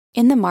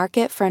In the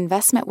market for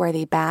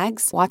investment-worthy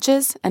bags,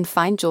 watches, and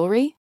fine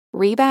jewelry,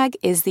 Rebag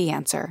is the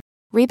answer.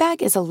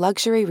 Rebag is a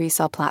luxury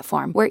resale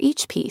platform where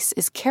each piece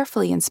is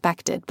carefully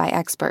inspected by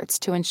experts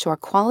to ensure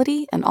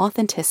quality and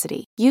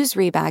authenticity. Use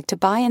Rebag to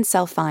buy and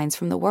sell finds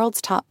from the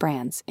world's top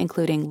brands,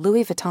 including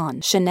Louis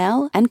Vuitton,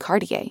 Chanel, and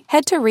Cartier.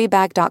 Head to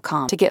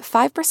Rebag.com to get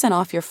 5%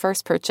 off your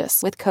first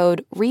purchase with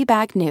code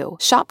REBAGNEW.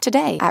 Shop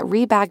today at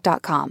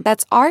Rebag.com.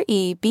 That's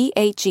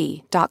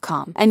REBAG.com.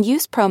 And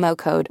use promo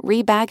code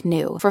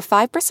REBAGNEW for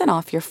 5%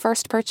 off your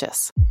first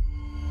purchase.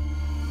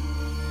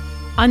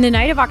 On the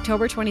night of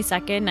October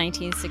 22nd,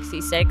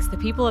 1966, the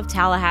people of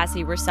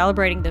Tallahassee were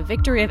celebrating the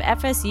victory of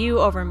FSU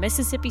over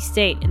Mississippi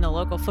State in the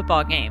local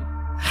football game.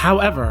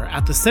 However,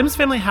 at the Sims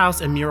family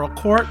house in Mural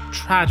Court,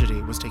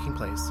 tragedy was taking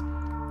place.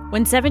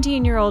 When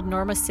 17-year-old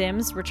Norma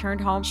Sims returned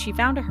home, she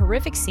found a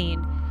horrific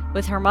scene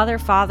with her mother,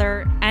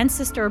 father, and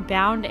sister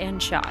bound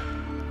and shot.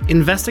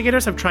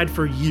 Investigators have tried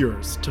for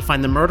years to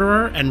find the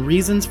murderer and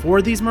reasons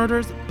for these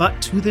murders, but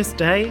to this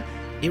day,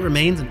 it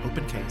remains an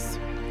open case.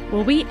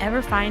 Will we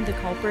ever find the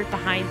culprit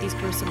behind these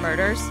gruesome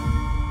murders?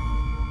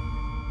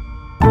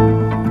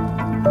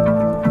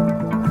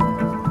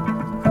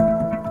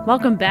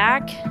 Welcome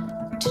back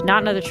to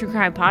Not Another True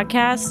Crime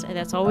Podcast. And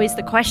that's always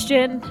the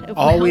question.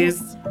 Always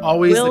the question.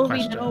 Will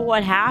we know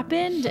what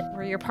happened?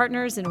 Were your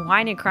partners in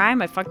wine and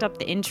crime? I fucked up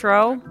the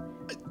intro.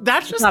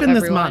 That's just been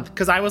this month.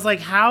 Because I was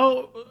like,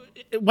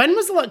 when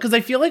was the last? Because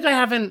I feel like I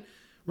haven't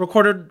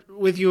recorded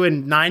with you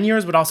in 9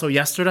 years, but also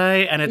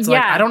yesterday. And it's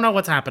like, I don't know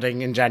what's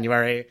happening in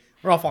January.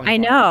 We're all falling apart. I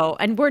know.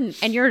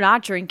 And you're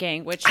not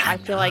drinking, which I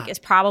feel like is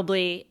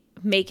probably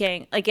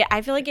making, like,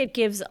 I feel like it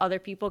gives other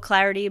people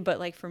clarity, but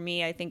like for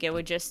me, I think it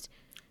would just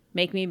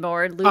make me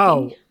more loopy.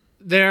 Oh,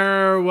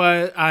 there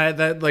was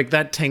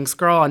that Tinks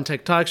girl on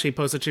TikTok. She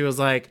posted, she was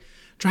like,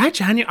 dry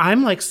January,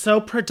 I'm like so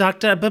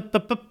productive,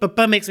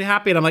 but makes me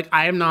happy. And I'm like,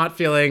 I am not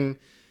feeling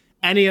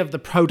any of the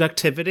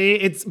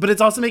productivity. But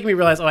it's also making me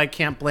realize, I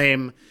can't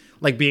blame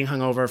like being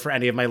hungover for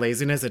any of my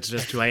laziness. It's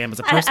just who I am as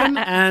a person.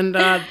 And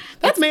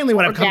that's mainly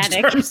what I've come to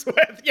terms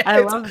with. Yeah, I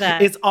love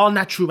that. It's all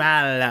natural.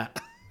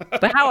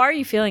 But how are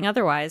you feeling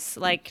otherwise,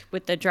 like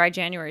with the dry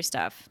January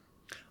stuff?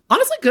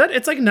 Honestly, good.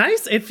 It's like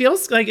nice. It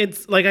feels like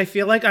it's like, I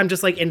feel like I'm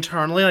just like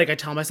internally, like I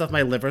tell myself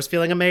my liver's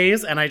feeling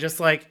amazed. And I just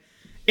like,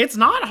 it's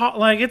not hot.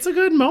 Like it's a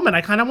good moment.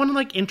 I kind of want to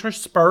like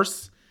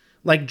intersperse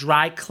like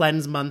dry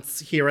cleanse months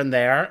here and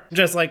there.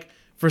 Just like,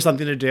 for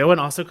something to do,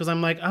 and also because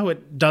I'm like,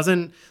 it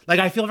doesn't, like,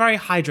 I feel very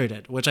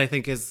hydrated, which I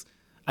think is,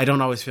 I don't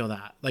always feel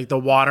that. Like the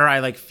water, I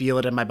like feel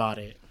it in my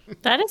body.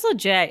 That is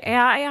legit.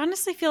 Yeah, I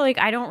honestly feel like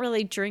I don't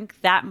really drink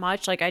that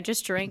much. Like I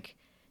just drink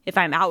if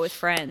I'm out with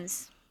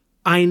friends.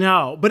 I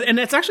know, and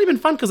it's actually been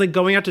fun because like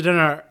going out to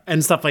dinner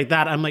and stuff like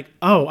that, I'm like,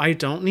 I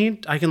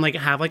can like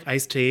have like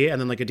iced tea and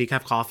then like a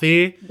decaf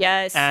coffee.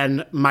 Yes.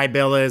 And my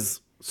bill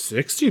is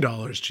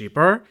 $60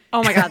 cheaper.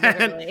 Oh my God,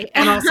 literally.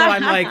 And also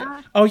I'm like,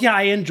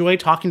 I enjoy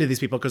talking to these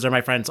people because they're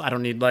my friends. So I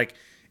don't need like,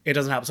 it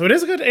doesn't help. So it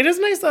is good. It is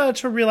nice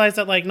to realize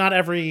that like not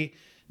every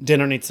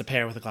dinner needs to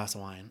pair with a glass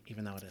of wine,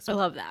 even though it is. I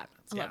love that.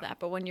 I love that.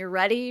 But when you're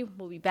ready,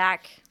 we'll be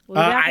back.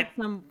 We'll be back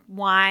with some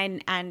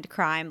wine and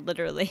crime,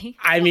 literally.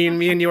 I mean,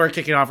 me and you are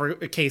kicking off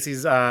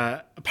Casey's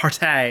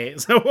party.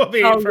 So we'll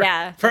be,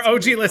 for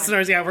OG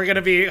listeners, we're going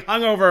to be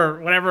hungover,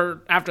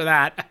 whatever, after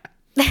that.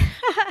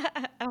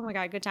 Oh my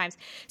God, good times.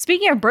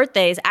 Speaking of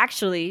birthdays,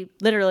 actually,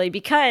 literally,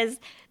 because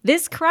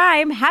this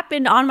crime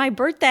happened on my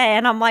birthday,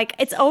 and I'm like,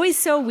 it's always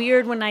so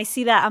weird when I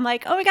see that. I'm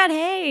like, oh my God,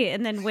 hey,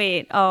 and then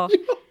wait,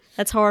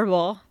 that's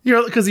horrible.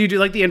 Because you do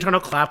like the internal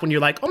clap when you're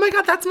like, oh my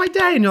God, that's my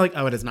day, and you're like,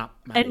 it is not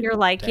my day. And you're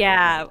like,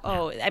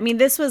 I mean,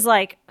 this was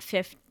like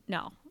I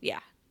don't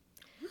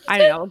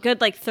know, a good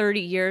like 30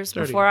 years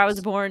before I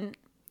was born,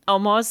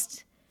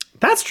 almost.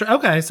 That's true.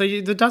 Okay, so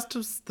the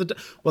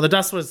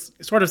dust was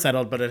sort of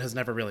settled, but it has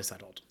never really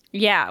settled.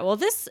 Yeah, well,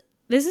 this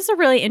is a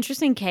really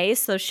interesting case.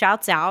 So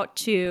shouts out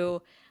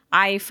to,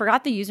 I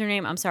forgot the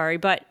username, I'm sorry,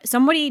 but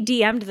somebody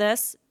DM'd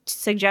this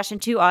suggestion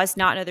to us,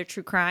 Not Another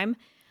True Crime,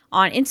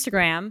 on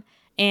Instagram.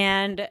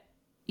 And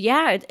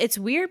yeah, it's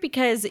weird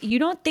because you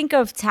don't think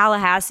of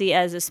Tallahassee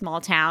as a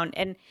small town.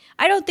 And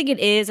I don't think it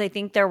is. I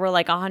think there were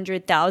like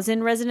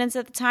 100,000 residents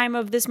at the time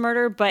of this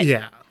murder. But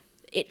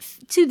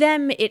to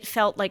them, it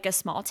felt like a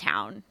small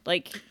town.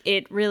 Like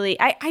it really,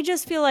 I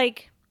just feel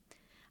like,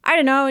 I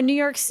don't know, in New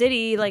York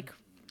City, like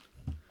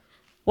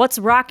what's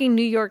rocking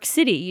New York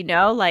City, you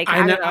know? Like,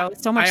 I don't know,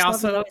 so much stuff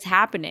is always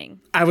happening.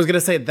 I was going to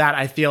say that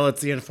I feel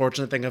it's the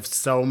unfortunate thing of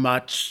so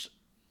much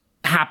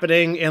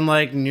happening in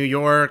like New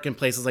York and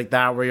places like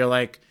that where you're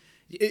like,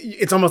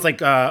 it's almost like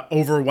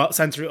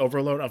sensory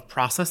overload of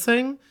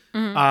processing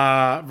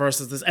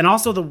versus this. And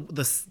also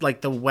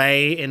the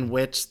way in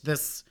which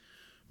this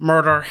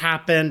murder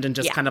happened and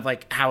just kind of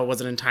like how it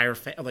was an entire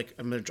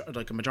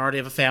a majority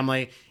of a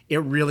family. It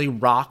really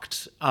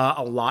rocked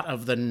a lot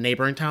of the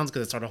neighboring towns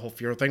because it started a whole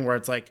fear thing where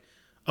it's like,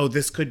 could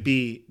this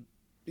be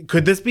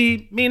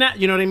me now?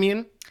 You know what I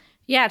mean?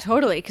 Yeah,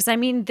 totally. Because I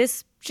mean,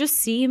 this just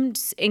seemed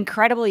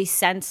incredibly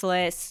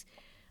senseless.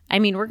 I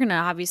mean, we're going to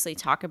obviously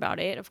talk about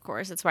it, of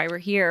course. That's why we're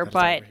here.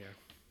 But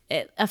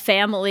a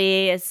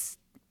family is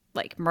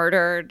like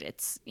murdered.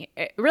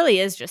 It really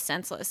is just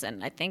senseless.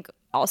 And I think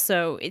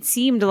also it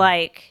seemed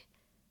like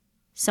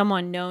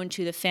someone known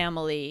to the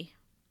family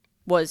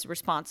was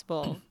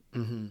responsible.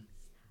 Mm-hmm.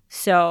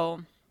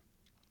 So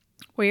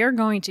we are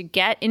going to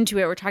get into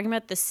it. We're talking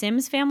about the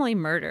Sims family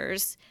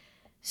murders.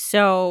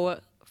 So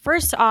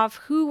first off,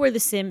 who were the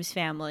Sims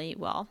family?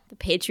 Well, the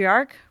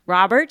patriarch,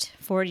 Robert,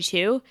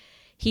 42.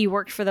 He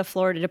worked for the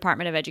Florida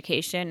Department of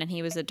Education, and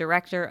he was a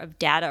director of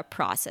data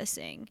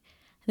processing.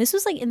 This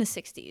was like in the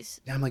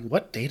 60s. Yeah, I'm like,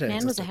 what data?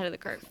 Man was ahead of the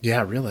curve.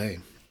 Yeah, really.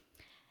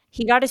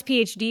 He got his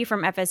PhD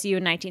from FSU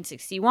in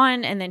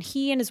 1961, and then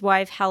he and his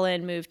wife,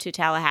 Helen, moved to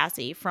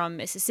Tallahassee from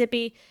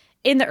Mississippi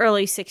in the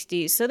early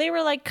 60s. So they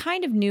were like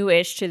kind of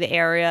newish to the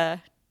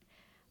area,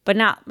 but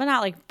not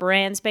like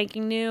brand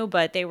spanking new,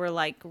 but they were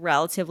like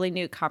relatively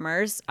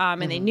newcomers.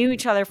 And they knew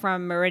each other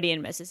from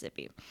Meridian,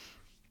 Mississippi.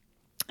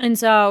 And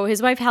so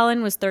his wife,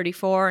 Helen, was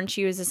 34, and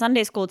she was a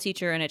Sunday school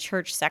teacher and a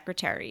church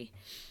secretary.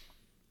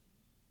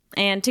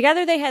 And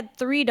together they had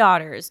 3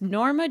 daughters,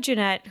 Norma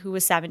Jeanette, who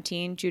was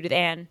 17, Judith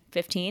Ann,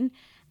 15,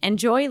 and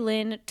Joy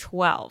Lynn,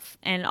 12.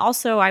 And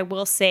also I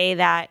will say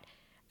that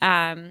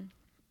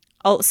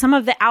some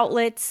of the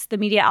outlets, the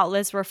media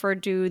outlets,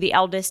 referred to the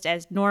eldest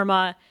as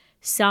Norma.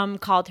 Some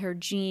called her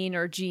Jean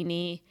or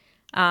Jeannie.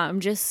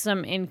 Just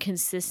some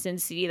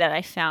inconsistency that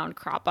I found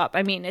crop up.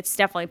 I mean, it's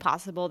definitely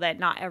possible that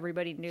not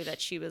everybody knew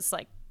that she was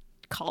like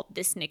called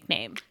this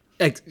nickname.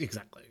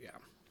 Exactly, yeah.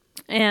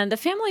 And the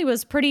family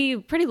was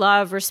pretty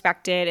loved,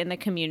 respected in the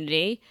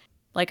community.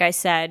 Like I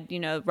said,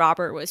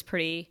 Robert was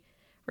pretty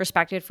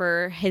respected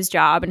for his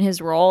job and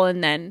his role.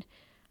 And then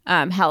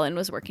Helen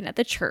was working at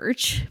the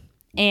church.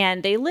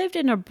 And they lived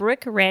in a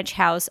brick ranch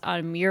house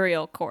on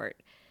Muriel Court.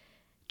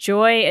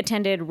 Joy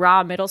attended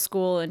Raw Middle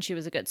School, and she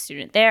was a good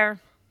student there.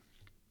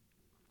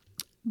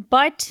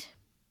 But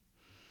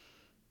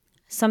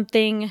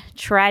something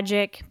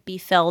tragic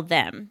befell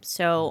them.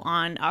 So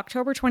on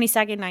October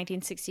 22nd,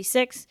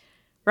 1966,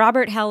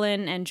 Robert,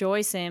 Helen, and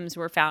Joy Sims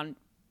were found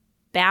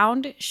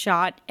bound,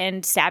 shot,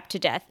 and stabbed to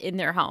death in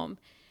their home.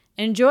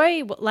 And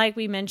Joy, like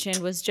we mentioned,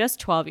 was just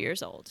 12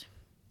 years old.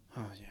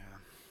 Oh, yeah.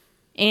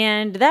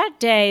 And that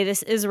day,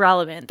 this is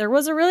relevant. There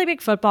was a really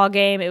big football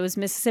game. It was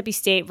Mississippi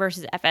State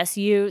versus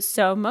FSU.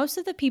 So most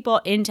of the people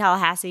in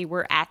Tallahassee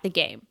were at the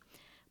game.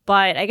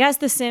 But I guess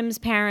the Sims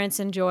parents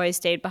and Joy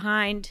stayed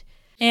behind.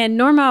 And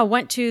Norma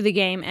went to the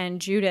game,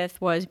 and Judith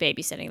was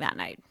babysitting that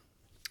night.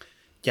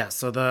 Yeah,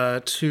 so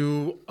the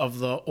 2 of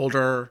the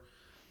older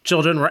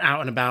children were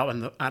out and about,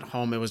 and at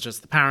home it was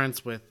just the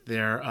parents with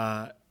their,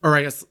 or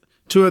I guess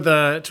 2 of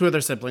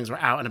their siblings were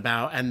out and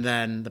about, and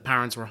then the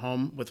parents were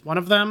home with one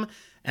of them.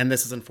 And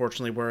this is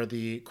unfortunately where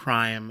the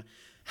crime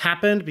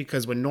happened,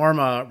 because when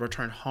Norma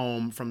returned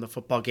home from the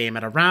football game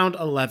at around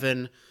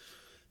 11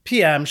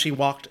 p.m., she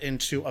walked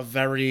into a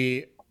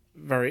very,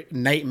 very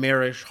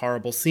nightmarish,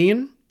 horrible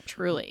scene.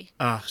 Truly.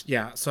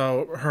 Yeah.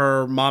 So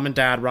her mom and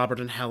dad, Robert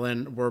and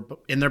Helen, were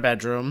in their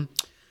bedroom,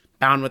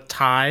 bound with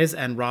ties,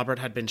 and Robert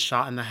had been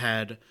shot in the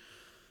head.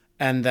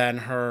 And then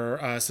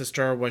her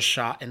sister was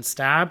shot and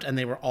stabbed, and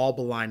they were all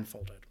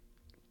blindfolded.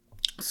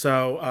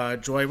 So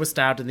Joy was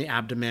stabbed in the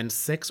abdomen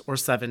 6 or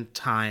 7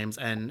 times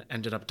and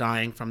ended up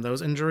dying from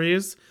those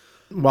injuries,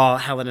 while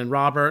Helen and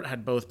Robert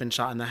had both been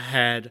shot in the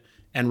head,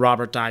 and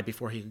Robert died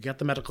before he could get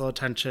the medical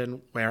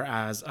attention,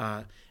 whereas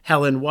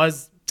Helen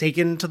was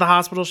taken to the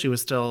hospital. She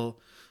was still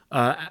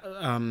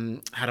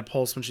had a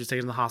pulse when she was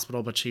taken to the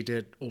hospital, but she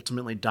did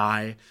ultimately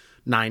die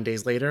 9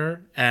 days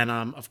later. And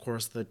of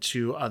course, the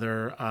 2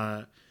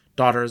 other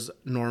daughters,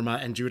 Norma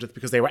and Judith,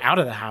 because they were out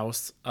of the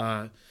house,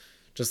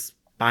 just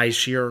by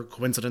sheer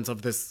coincidence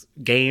of this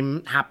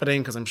game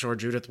happening, because I'm sure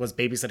Judith was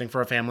babysitting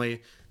for a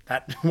family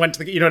that went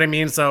to the, you know what I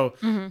mean? So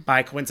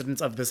by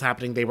coincidence of this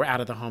happening, they were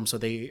out of the home, so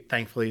they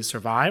thankfully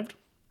survived.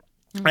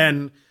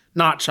 And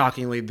not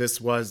shockingly, this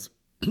was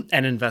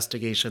an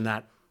investigation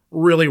that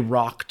really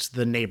rocked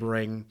the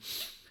neighboring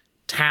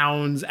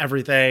towns,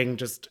 everything,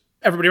 just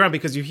everybody around,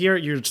 because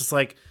you're just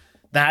like,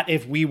 that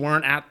if we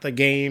weren't at the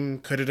game,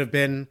 could it have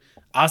been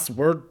us?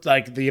 We're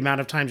like, the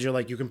amount of times you're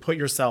like, you can put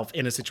yourself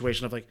in a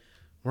situation of like,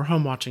 we're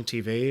home watching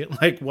TV.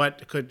 Like,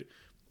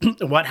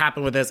 what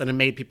happened with this? And it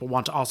made people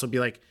want to also be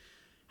like,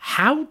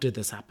 how did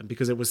this happen?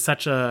 Because it was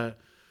such a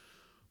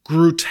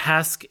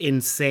grotesque,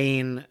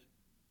 insane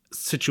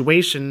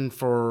situation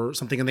for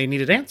something, and they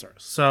needed answers.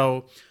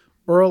 So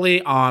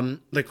early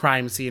on, the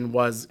crime scene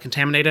was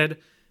contaminated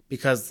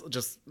because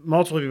just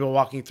multiple people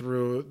walking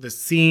through the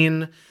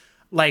scene.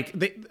 Like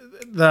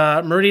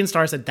the Meridian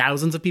Star said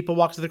thousands of people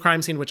walked to the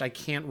crime scene, which I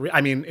can't,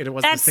 it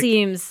was. That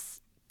seems...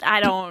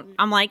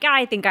 I'm like,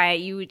 I think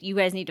you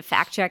guys need to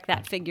fact check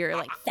that figure.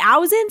 Like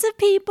thousands of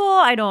people?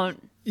 I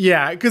don't.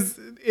 Yeah, because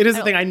it is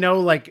the thing. I know,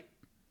 like,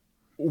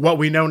 what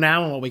we know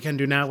now and what we can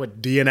do now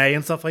with DNA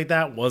and stuff like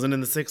that wasn't in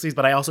the 60s,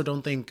 but I also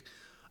don't think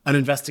an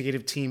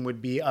investigative team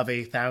would be of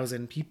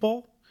 1,000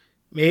 people.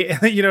 You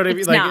know what I mean?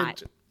 It's like,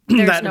 not.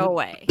 There's no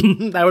way.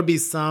 That would be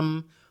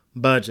some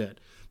budget.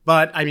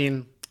 But,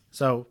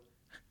 so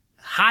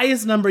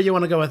highest number you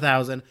want to go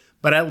 1,000.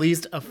 but at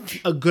least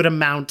a good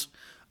amount,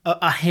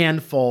 a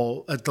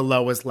handful at the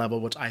lowest level,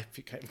 which I'm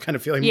kind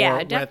of feeling more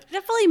with.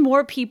 Definitely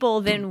more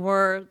people than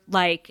were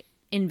like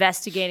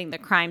investigating the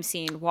crime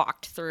scene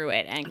walked through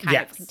it and kind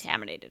of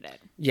contaminated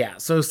it. Yeah,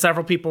 so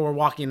several people were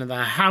walking into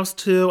the house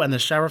too, and the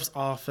sheriff's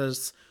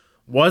office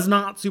was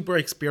not super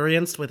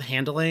experienced with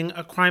handling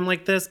a crime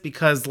like this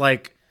because,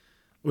 like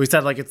we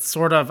said, like it's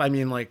sort of, I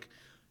mean, like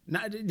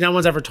no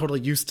one's ever totally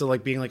used to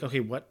like being like, okay,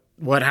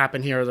 what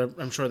happened here?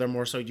 I'm sure they're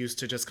more so used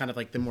to just kind of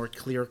like the more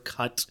clear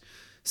cut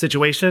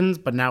situations,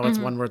 but now it's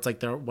one where it's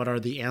like, what are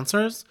the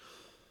answers?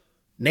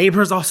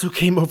 Neighbors also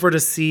came over to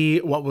see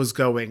what was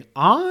going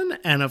on,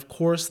 and of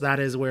course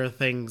that is where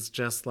things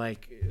just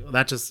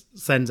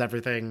sends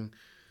everything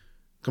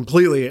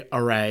completely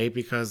array,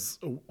 because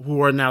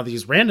who are now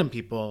these random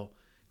people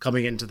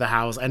coming into the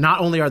house, and not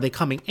only are they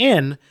coming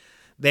in,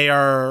 they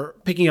are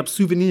picking up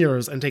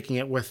souvenirs and taking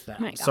it with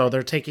them. So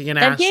they're taking an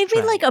ashtray. That gave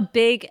me like a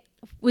big,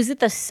 was it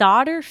the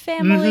Sauter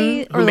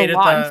family or the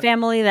Lawton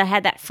family that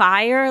had that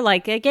fire?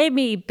 Like it gave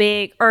me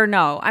big, or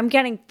no, I'm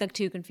getting the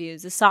two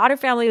confused. The Sauter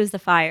family was the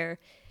fire.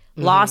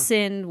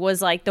 Lawson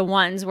was like the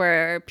ones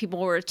where people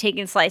were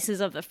taking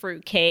slices of the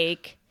fruit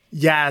cake.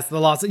 Yes, the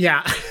Lawson,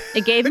 yeah.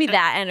 It gave me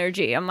that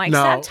energy. I'm like,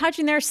 stop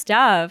touching their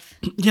stuff.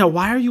 Yeah,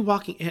 why are you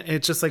walking in?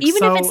 It's just like,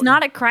 even if it's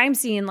not a crime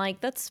scene, like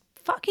that's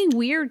fucking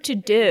weird to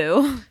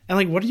do. And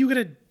like, what are you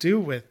gonna do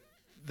with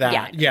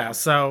that? Yeah.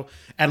 So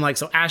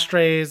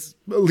ashtrays,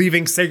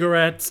 leaving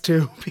cigarettes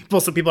to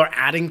people. So people are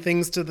adding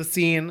things to the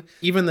scene.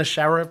 Even the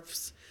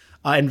sheriff's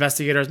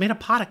investigators made a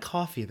pot of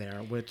coffee there,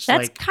 which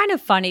that's kind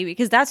of funny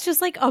because that's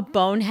just like a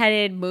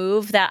boneheaded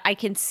move that I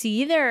can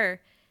see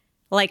their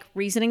like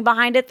reasoning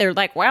behind it. They're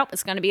like, well,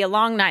 it's going to be a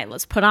long night.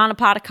 Let's put on a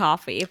pot of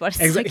coffee. But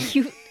it's like,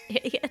 you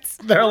idiots.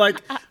 They're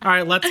like, all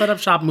right, let's set up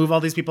shop, move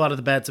all these people out of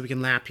the bed so we can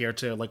nap here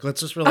too. Like,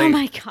 let's just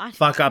really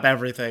fuck up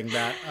everything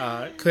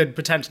that could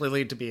potentially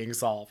lead to being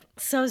solved.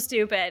 So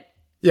stupid.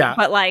 Yeah.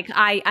 But like,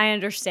 I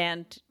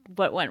understand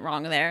what went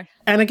wrong there.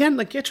 And again,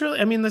 like, it's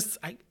really, I mean, this,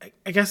 I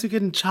guess you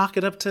can chalk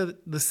it up to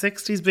the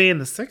 60s being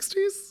the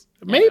 60s?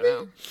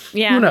 Maybe?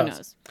 Yeah, who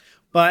knows?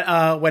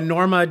 But when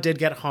Norma did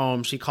get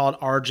home, she called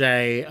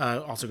RJ,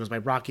 also goes by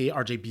Rocky,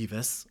 RJ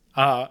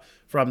Beavis,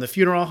 from the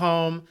funeral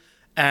home.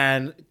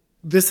 And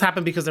this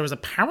happened because there was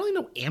apparently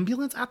no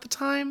ambulance at the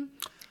time.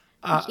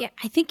 Yeah,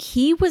 I think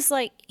he was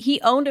like,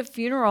 he owned a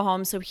funeral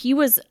home, so he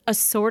was a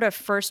sort of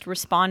first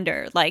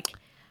responder. Like,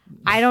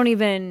 I don't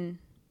even...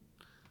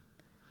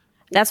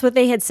 That's what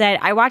they had said.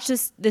 I watched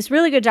this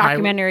really good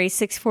documentary,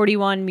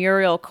 641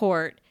 Muriel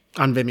Court.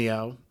 On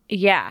Vimeo.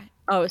 Yeah.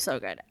 Oh, so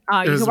good.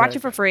 You can watch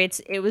it for free.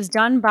 It was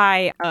done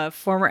by a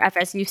former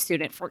FSU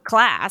student for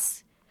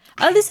class.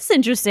 Oh, this is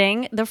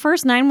interesting. The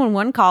first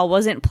 911 call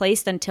wasn't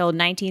placed until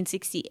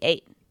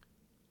 1968.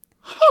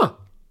 Huh.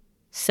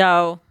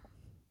 So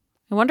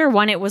I wonder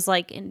when it was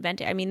like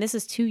invented. I mean, this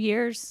is 2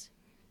 years.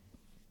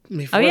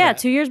 Before that.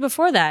 2 years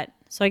before that.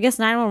 So I guess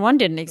 911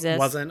 didn't exist.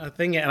 Wasn't a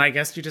thing yet. And I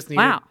guess you just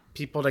needed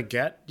people to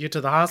get you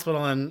to the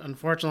hospital. And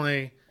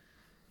unfortunately,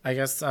 I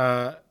guess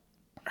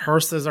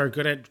hearses are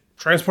good at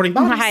transporting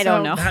bodies. I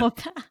don't know.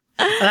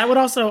 That would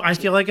also, I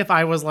feel like if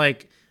I was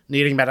like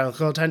needing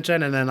medical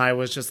attention and then I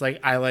was just like,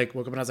 I like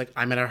woke up and I was like,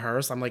 I'm in a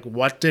hearse. I'm like,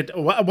 what?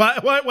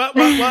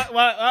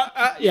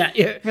 Yeah.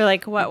 You're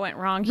like, what went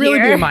wrong here? Really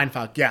be a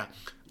mindfuck. Yeah.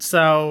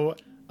 So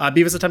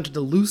Beavis attempted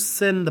to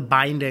loosen the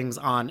bindings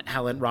on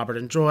Helen, Robert,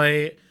 and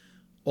Joy,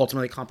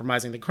 ultimately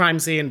compromising the crime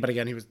scene. But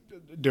again, he was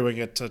doing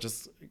it to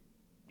just,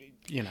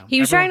 he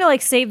was trying to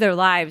like save their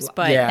lives,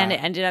 but then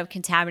it ended up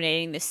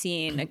contaminating the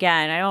scene.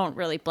 Again, I don't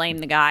really blame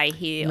the guy.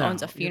 He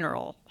owns a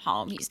funeral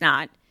home. He's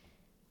not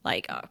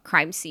like a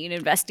crime scene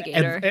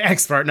investigator.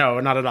 Expert. No,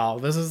 not at all.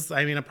 This is,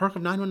 I mean, a perk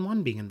of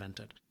 911 being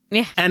invented.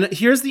 Yeah. And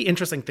here's the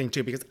interesting thing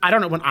too, because I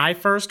don't know, when I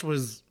first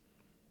was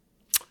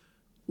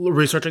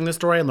researching this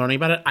story and learning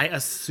about it, I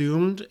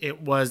assumed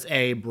it was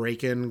a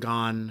break-in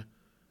gone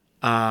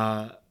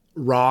wrong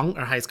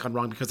or heist gone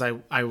wrong, because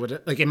I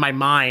would, like, in my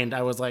mind,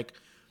 I was like,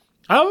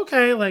 oh,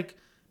 okay, like,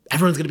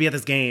 everyone's going to be at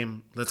this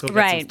game. Let's go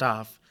get some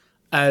stuff.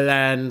 And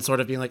then sort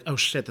of being like, oh,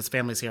 shit, this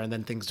family's here. And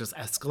then things just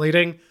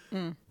escalating.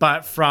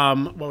 But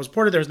from what was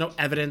reported, there was no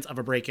evidence of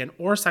a break-in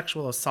or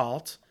sexual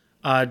assault.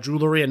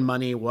 Jewelry and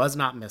money was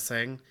not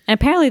missing. And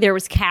apparently there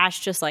was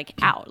cash just, like,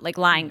 out, like,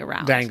 lying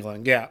around.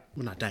 Dangling, yeah.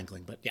 Well, not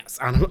dangling, but yes,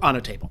 on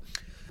a table.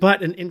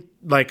 But in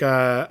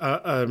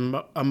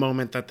a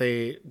moment that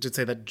they did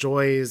say that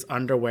Joy's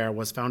underwear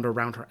was found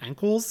around her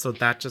ankles, so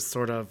that just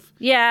sort of...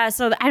 Yeah,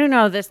 so I don't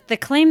know. The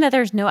claim that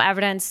there's no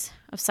evidence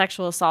of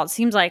sexual assault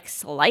seems like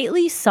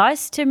slightly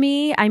sus to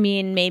me. I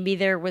mean, maybe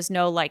there was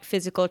no like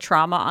physical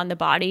trauma on the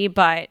body,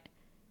 but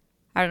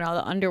I don't know.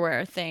 The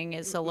underwear thing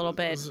is a little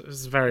bit...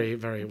 It's very,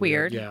 very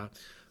weird. Yeah.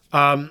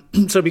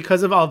 So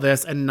because of all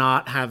this and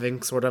not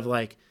having sort of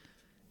like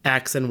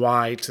X and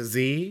Y to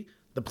Z...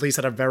 The police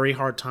had a very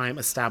hard time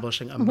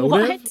establishing a motive.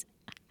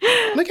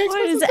 What? Like,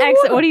 what is X?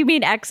 What do you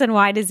mean X and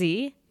Y to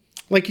Z?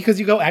 Like, because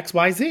you go X,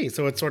 Y, Z.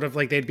 So it's sort of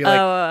like they'd be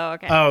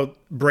like,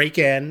 break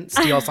in,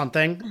 steal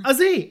something. A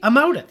Z, a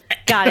motive.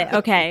 Got it.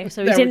 Okay.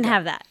 So we didn't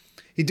have that.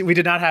 We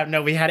did not have,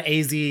 no, we had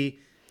AZ,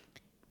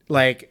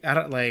 like, I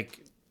don't, like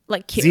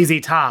cute.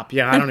 ZZ Top.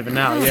 Yeah, I don't even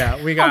know.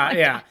 Yeah, we got, we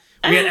had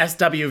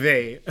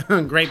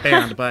SWV. Great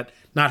band, but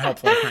not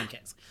helpful in crime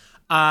case.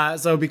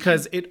 So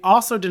because it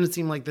also didn't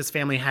seem like this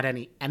family had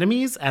any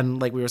enemies,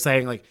 and like we were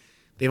saying, like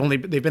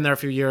they've been there a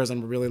few years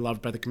and were really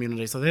loved by the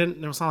community. So it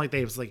was not like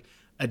they was like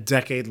a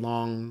decade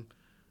long,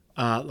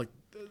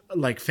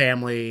 like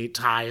family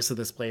ties to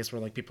this place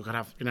where like people could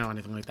have,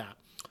 anything like that.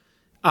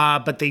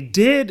 But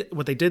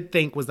what they did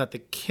think was that the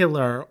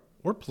killer,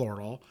 or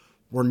plural,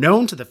 were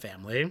known to the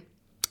family.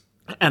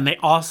 And they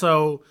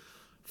also,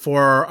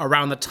 for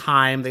around the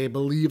time, they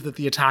believe that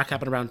the attack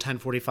happened around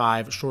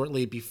 10:45,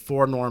 shortly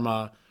before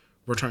Norma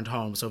returned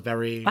home. So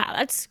very... Wow,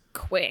 that's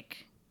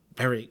quick.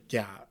 Very,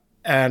 yeah.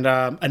 And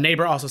a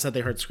neighbor also said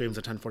they heard screams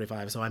at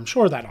 10:45. So I'm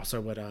sure that also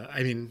would,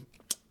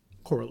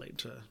 correlate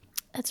to...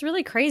 That's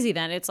really crazy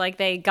then. It's like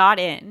they got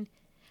in.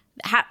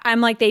 I'm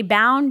like, they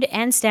bound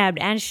and stabbed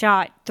and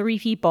shot 3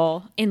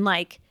 people in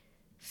like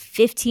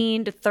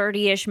 15 to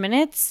 30-ish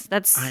minutes.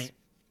 That's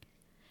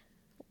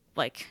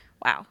like,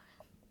 wow.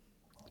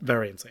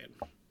 Very insane.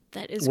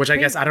 That is Which crazy.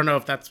 I guess, I don't know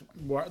if that's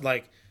what,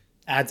 like,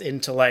 adds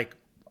into like,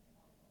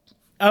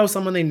 oh,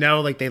 someone they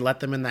know, like they let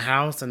them in the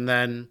house and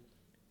then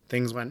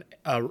things went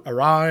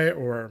awry,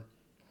 or...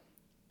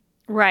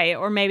 Right,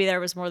 or maybe there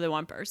was more than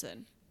one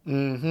person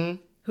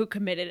who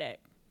committed it.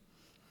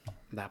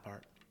 That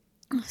part.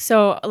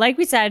 So, like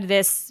we said,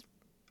 this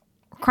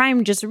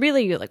crime just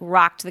really like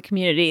rocked the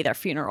community. Their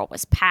funeral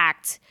was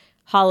packed.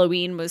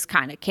 Halloween was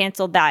kind of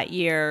canceled that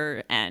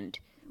year, and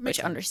which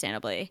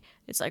understandably,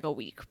 it's like a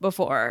week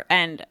before.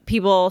 And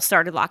people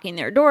started locking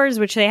their doors,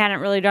 which they hadn't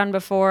really done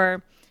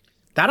before.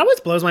 That always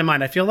blows my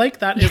mind. I feel like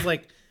that is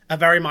like a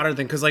very modern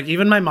thing, because like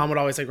even my mom would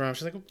always say growing up,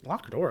 she's like,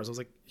 lock your doors. I was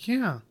like,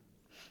 yeah.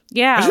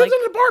 Yeah. She lives in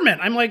an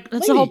apartment. I'm like,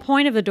 that's the whole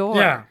point of the door.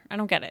 Yeah. I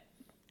don't get it.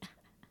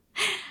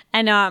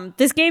 And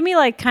this gave me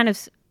like kind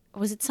of,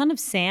 was it Son of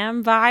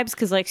Sam vibes?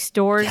 Because like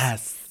stores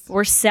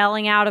were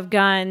selling out of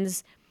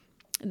guns.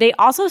 They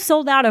also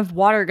sold out of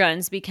water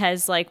guns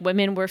because like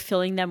women were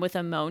filling them with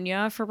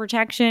ammonia for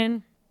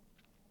protection.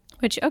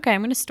 Which, okay,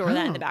 I'm going to store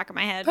that in the back of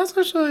my head. That's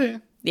actually...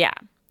 Yeah.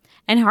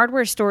 And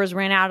hardware stores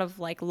ran out of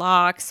like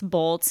locks,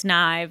 bolts,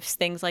 knives,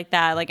 things like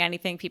that. Like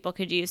anything people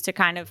could use to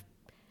kind of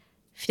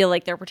feel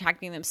like they're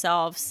protecting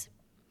themselves.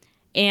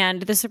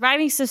 And the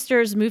surviving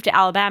sisters moved to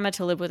Alabama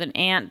to live with an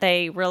aunt.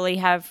 They really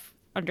have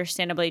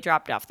understandably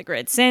dropped off the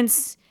grid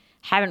since.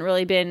 Haven't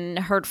really been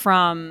heard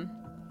from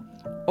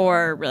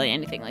or really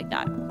anything like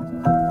that.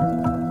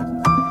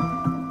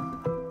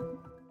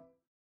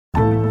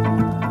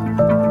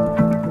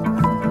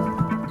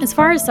 As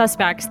far as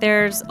suspects,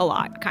 there's a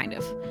lot, kind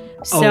of.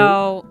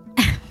 So...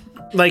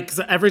 Like,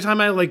 so every time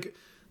I, like,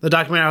 the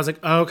documentary, I was like,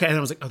 oh, okay. And I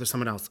was like, oh, there's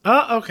someone else.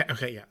 Oh,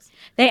 okay, yes.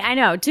 I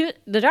know.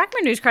 The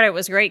documentary's credit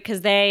was great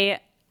because I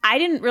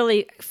didn't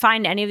really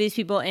find any of these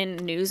people in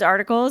news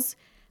articles,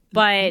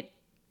 but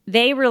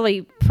they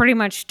really pretty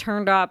much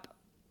turned up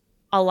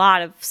a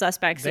lot of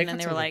suspects. And then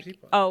they were like,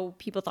 oh,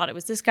 people thought it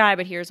was this guy,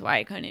 but here's why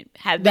it couldn't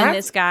have been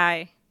this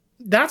guy.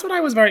 That's what I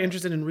was very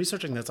interested in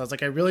researching this. I was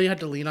like, I really had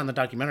to lean on the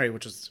documentary,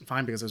 which is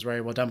fine because it was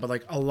very well done. But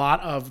like a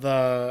lot of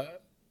the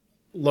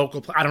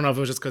local, I don't know if it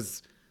was just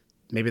because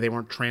maybe they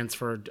weren't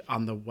transferred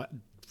on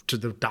to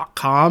the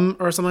 .com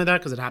or something like that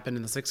because it happened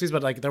in the 60s.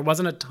 But like there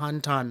wasn't a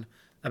ton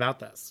about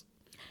this.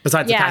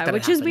 Besides the fact that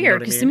which it is happened, weird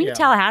because to me, Yeah.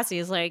 Tallahassee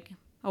is like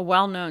a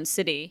well-known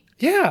city.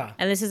 Yeah.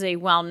 And this is a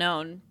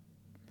well-known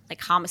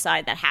like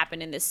homicide that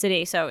happened in this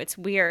city. So it's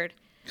weird.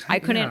 I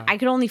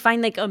could only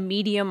find like a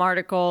Medium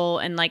article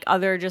and like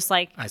other just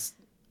like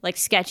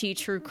sketchy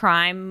true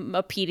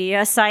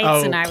crime-pedia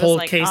sites. And I was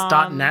like,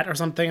 coldcase.net or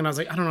something. And I was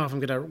like, I don't know if I'm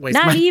going to waste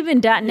not my... even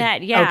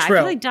 .net. Yeah, Oh, true. I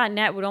feel like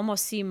 .net would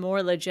almost seem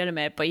more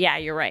legitimate. But yeah,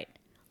 you're right.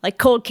 Like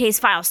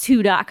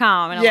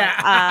coldcasefiles2.com. And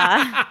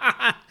I'm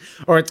like,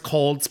 Or it's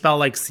cold, spelled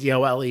like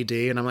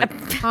COLED. And I'm like,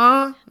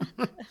 huh?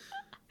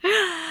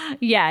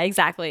 Yeah,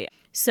 exactly.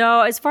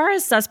 So as far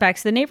as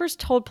suspects, the neighbors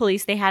told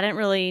police they hadn't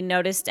really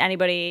noticed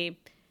anybody,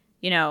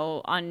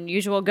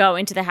 unusual go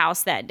into the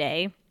house that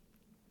day.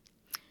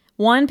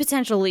 One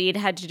potential lead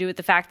had to do with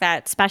the fact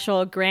that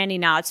special granny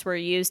knots were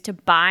used to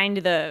bind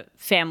the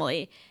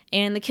family,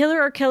 and the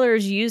killer or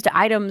killers used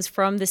items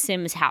from the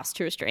Sims house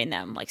to restrain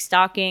them, like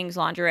stockings,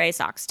 lingerie,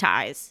 socks,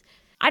 ties.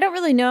 I don't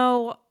really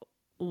know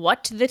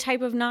what the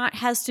type of knot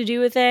has to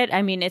do with it.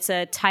 I mean, it's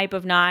a type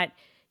of knot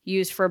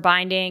used for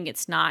binding.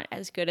 It's not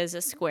as good as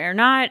a square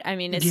knot. I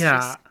mean, it's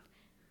just,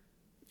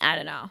 I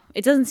don't know.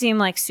 It doesn't seem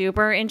like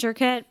super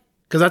intricate.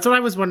 Because that's what I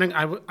was wondering.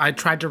 I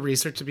tried to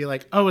research to be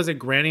like, oh, is a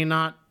granny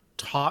knot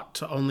taught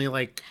to only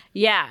like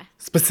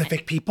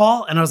specific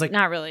people? And I was like,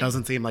 not really.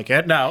 Doesn't seem like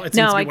it. No, it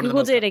seems to be I one of the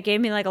Googled it. It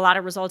gave me like a lot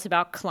of results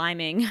about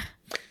climbing.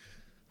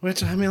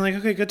 Which I mean, like,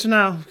 okay, good to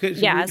know.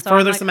 Yeah, so further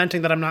I'm like,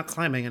 cementing that I'm not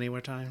climbing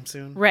anywhere time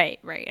soon. Right.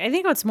 I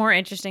think what's more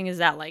interesting is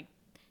that like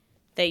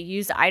they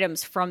used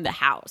items from the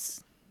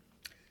house.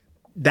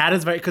 That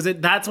is very, because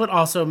that's what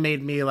also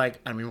made me like,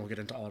 I mean, we'll get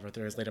into all of our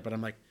theories later, but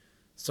I'm like,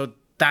 so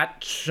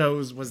that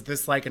shows, was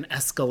this like an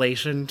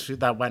escalation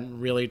that went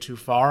really too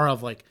far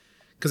of like,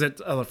 because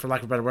it, for lack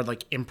of a better word,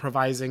 like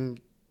improvising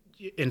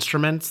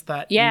instruments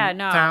that Yeah, you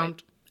no.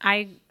 found.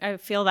 I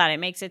feel that it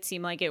makes it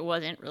seem like it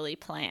wasn't really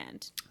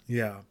planned.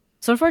 Yeah.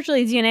 So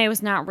unfortunately, DNA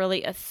was not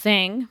really a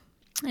thing.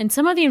 And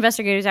some of the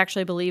investigators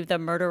actually believe the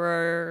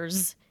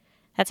murderers,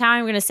 that's how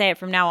I'm going to say it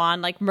from now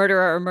on, like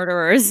murderer or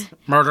murderers,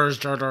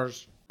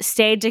 Murders.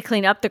 stayed to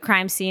clean up the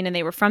crime scene and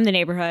they were from the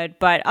neighborhood.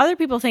 But other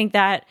people think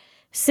that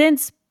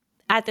since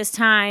at this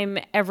time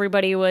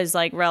everybody was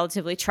like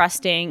relatively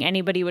trusting,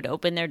 anybody would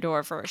open their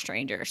door for a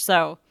stranger.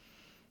 So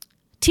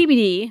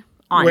TBD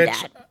on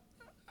that.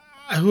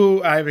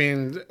 Who, I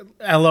mean,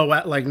 LOL,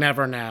 like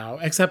never now.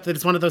 Except that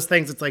it's one of those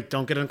things, it's like,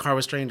 don't get in a car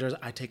with strangers.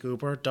 I take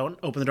Uber. Don't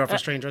open the door for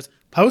strangers.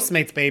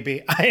 Postmates,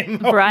 baby.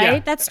 Right? Yeah.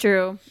 That's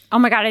true. Oh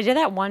my God, I did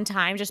that one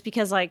time just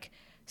because like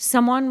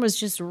someone was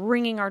just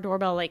ringing our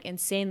doorbell like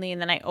insanely. And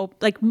then I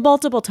like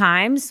multiple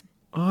times.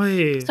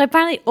 Oy. So I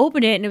finally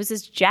opened it and it was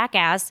this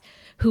jackass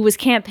who was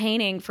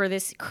campaigning for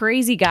this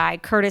crazy guy,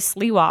 Curtis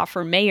Sliwa,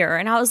 for mayor.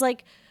 And I was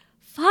like,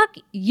 fuck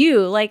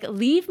you, like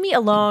leave me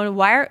alone.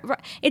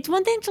 It's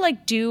one thing to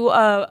like do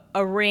a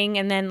ring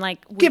and then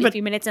like wait a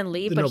few minutes and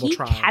leave, but he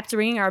kept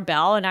ringing our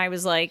bell and I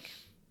was like,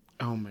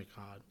 oh my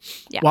God.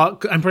 Yeah. Well,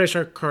 I'm pretty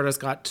sure Curtis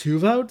got 2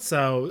 votes,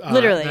 so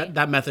literally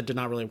that method did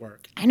not really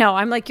work. I know,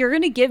 I'm like, you're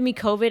gonna give me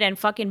COVID and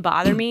fucking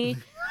bother me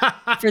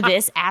for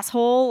this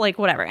asshole, like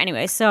whatever.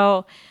 Anyway,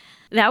 so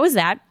that was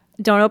that.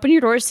 Don't open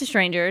your doors to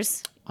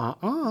strangers.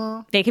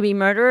 They could be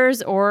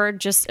murderers or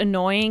just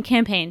annoying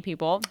campaign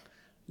people.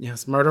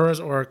 Yes,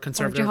 murderers or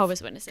conservative. Or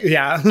Jehovah's Witnesses.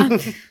 Yeah.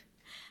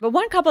 But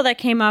one couple that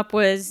came up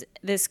was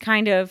this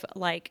kind of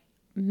like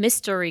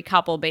mystery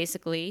couple,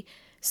 basically.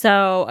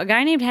 So a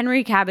guy named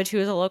Henry Cabbage, who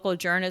was a local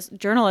journalist,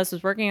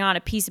 was working on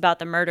a piece about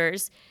the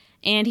murders.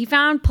 And he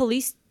found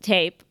police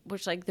tape,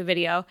 which like the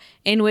video,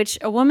 in which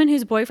a woman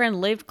whose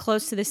boyfriend lived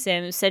close to the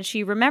Sims said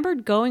she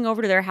remembered going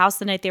over to their house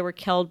the night they were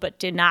killed, but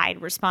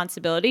denied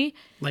responsibility.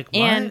 Like what?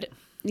 And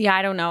yeah,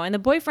 I don't know. And the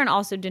boyfriend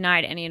also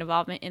denied any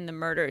involvement in the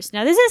murders.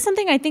 Now, this is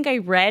something I think I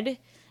read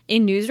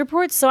in news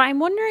reports, so I'm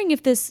wondering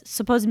if this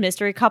supposed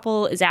mystery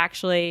couple is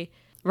actually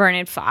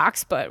Vernon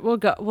Fox, but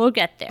we'll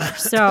get there.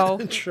 So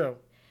True.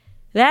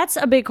 That's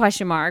a big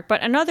question mark.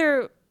 But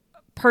another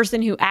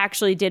person who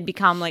actually did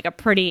become like a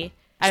pretty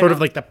sort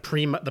of like the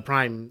prime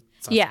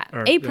suspect.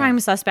 Yeah, prime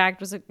suspect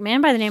was a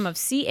man by the name of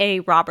C.A.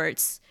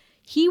 Roberts.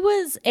 He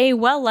was a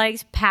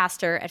well-liked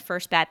pastor at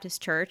First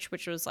Baptist Church,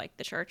 which was like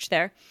the church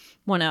there,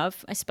 one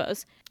of, I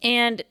suppose.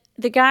 And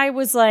the guy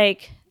was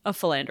like a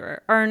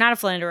philanderer, or not a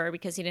philanderer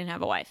because he didn't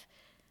have a wife,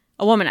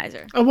 a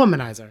womanizer. A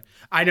womanizer.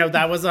 I know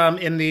that was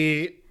in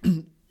the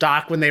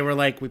doc when they were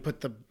like, we put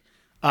the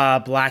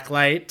black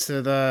light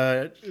to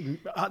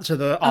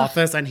the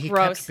office, and he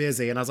kept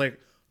busy, and I was like,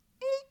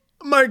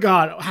 oh my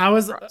God, how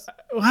is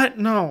what?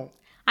 No.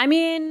 I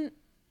mean,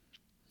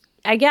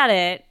 I get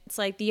it. It's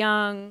like the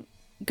young,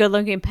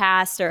 good-looking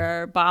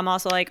pastor, but I'm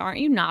also like, aren't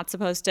you not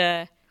supposed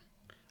to?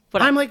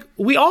 I'm like,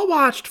 we all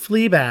watched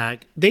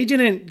Fleabag. They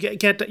didn't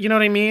get you know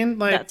what I mean?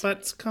 Like,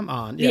 but come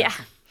on. Yeah.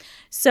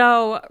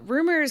 So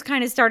rumors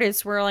kind of started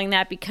swirling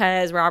that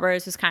because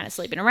Roberts was kind of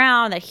sleeping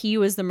around, that he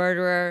was the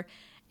murderer.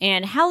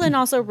 And Helen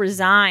also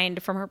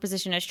resigned from her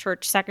position as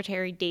church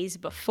secretary days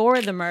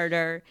before the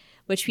murder,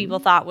 which people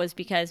thought was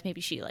because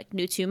maybe she like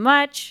knew too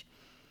much.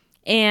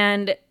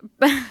 And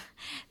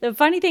the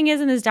funny thing is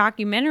in this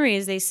documentary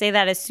is they say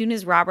that as soon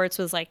as Roberts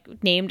was like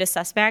named a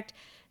suspect,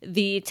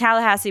 the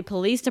Tallahassee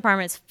Police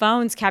Department's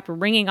phones kept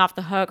ringing off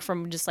the hook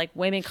from just like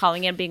women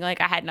calling in being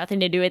like, I had nothing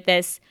to do with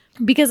this.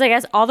 Because I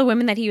guess all the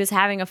women that he was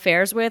having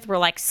affairs with were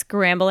like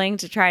scrambling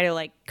to try to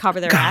like cover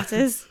their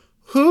asses.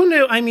 Who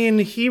knew? I mean,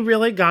 he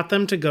really got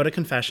them to go to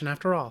confession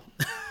after all.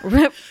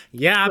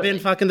 Yeah, I've been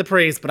fucking the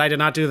priest, but I did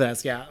not do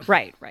this. Yeah.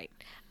 Right.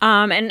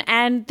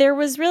 And there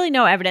was really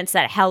no evidence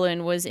that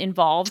Helen was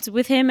involved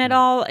with him at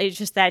all. It's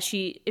just that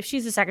if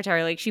she's a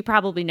secretary, like she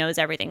probably knows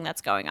everything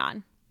that's going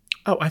on.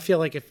 Oh, I feel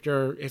like if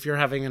you're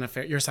having an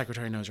affair, your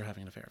secretary knows you're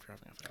having an affair. If you're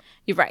having an affair.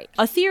 You're right.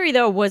 A theory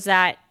though was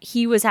that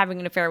he was having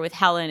an affair with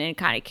Helen and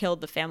kind of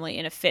killed the family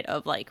in a fit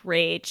of like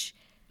rage.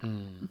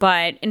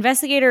 But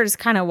investigators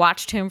kind of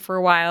watched him for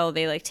a while.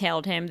 They like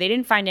tailed him. They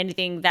didn't find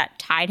anything that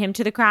tied him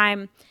to the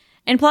crime.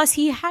 And plus,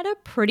 he had a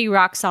pretty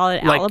rock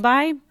solid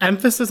alibi.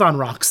 Emphasis on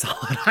rock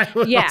solid. I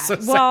would also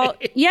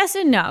say. Yes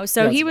and no.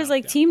 So he was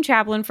team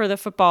chaplain for the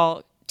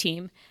football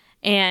team.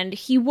 And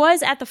he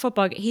was at the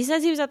football game. He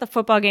says he was at the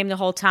football game the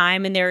whole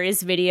time. And there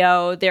is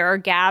video. There are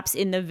gaps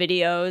in the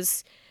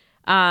videos.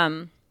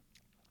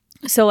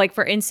 So, like,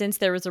 for instance,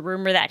 there was a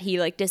rumor that he,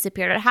 like,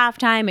 disappeared at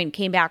halftime and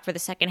came back for the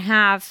second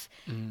half.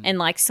 And,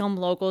 like, some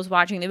locals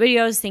watching the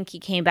videos think he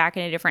came back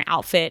in a different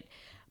outfit.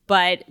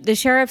 But the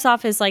sheriff's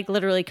office, like,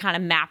 literally kind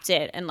of mapped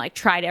it and, like,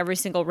 tried every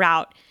single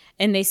route.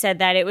 And they said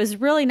that it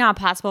was really not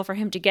possible for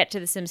him to get to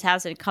the Sims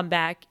house and come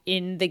back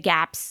in the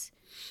gaps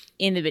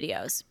in the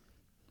videos.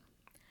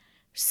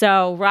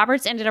 So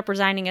Roberts ended up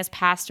resigning as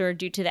pastor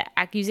due to the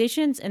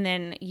accusations. And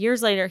then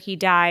years later, he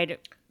died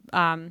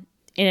in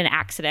an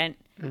accident.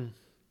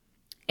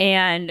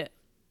 And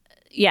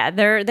Yeah,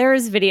 there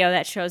is video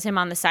that shows him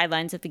on the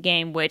sidelines of the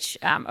game, which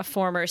a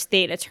former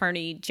state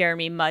attorney,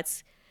 Jeremy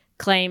Mutz,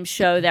 claims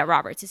show that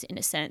Roberts is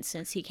innocent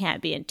since he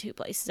can't be in two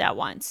places at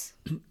once.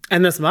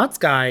 And this Mutz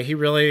guy, he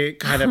really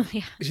kind of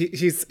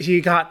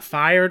he got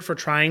fired for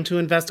trying to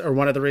invest, or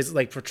one of the reasons,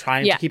 like, for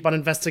trying to keep on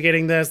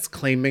investigating this,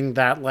 claiming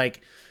that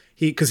like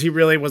because he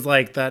really was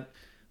like that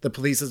the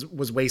police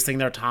was wasting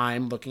their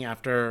time looking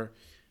after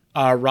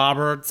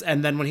Roberts.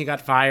 And then when he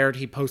got fired,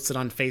 he posted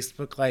on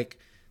Facebook like,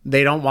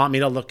 they don't want me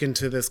to look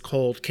into this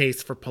cold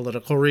case for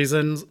political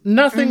reasons.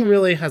 Nothing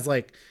really has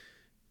like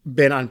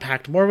been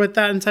unpacked more with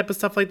that and type of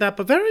stuff like that,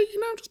 but very,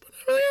 just put it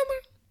really out there.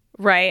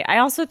 Right. I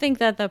also think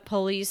that the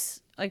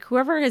police, like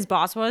whoever his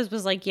boss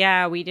was like,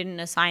 yeah, we didn't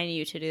assign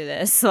you to do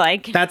this.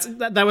 Like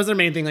that was their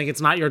main thing. Like,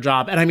 it's not your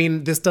job. And I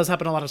mean, this does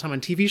happen a lot of time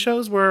on TV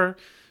shows where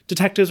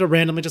detectives will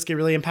randomly just get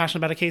really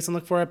impassioned about a case and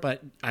look for it.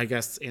 But I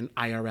guess in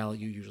IRL,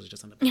 you usually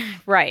just end up.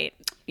 Right.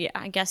 Yeah.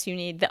 I guess you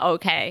need the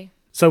okay.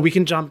 So we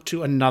can jump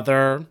to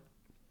another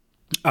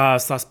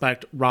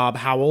suspect, Rob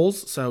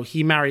Howells. So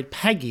he married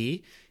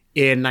Peggy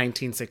in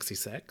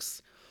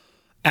 1966.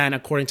 And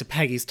according to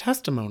Peggy's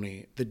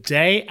testimony, the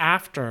day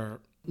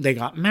after they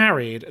got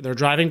married, they're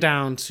driving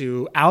down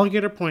to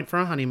Alligator Point for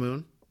a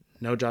honeymoon.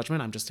 No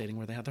judgment. I'm just stating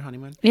where they had their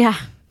honeymoon. Yeah.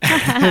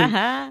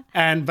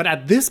 But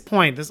at this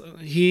point,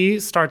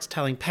 he starts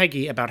telling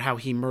Peggy about how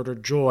he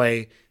murdered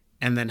Joy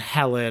and then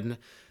Helen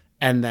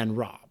and then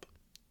Rob.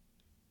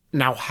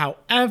 Now,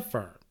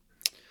 however,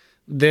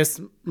 this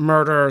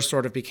murder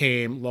sort of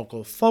became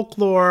local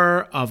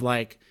folklore of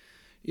like,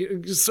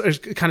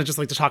 kind of just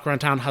like the talk around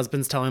town,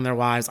 husbands telling their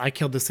wives, I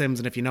killed the Sims,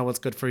 and if you know what's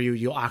good for you,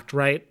 you'll act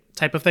right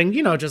type of thing.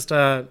 Just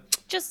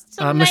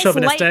some nice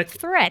light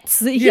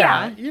threats.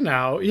 Yeah.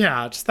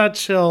 Just that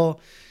chill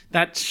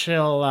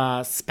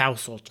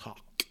spousal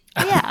talk.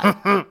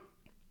 Yeah.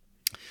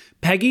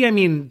 Peggy, I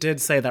mean, did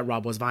say that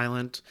Rob was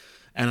violent,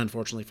 and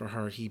unfortunately for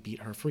her, he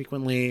beat her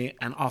frequently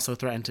and also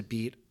threatened to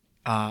beat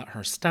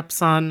her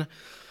stepson.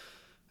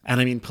 And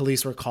I mean,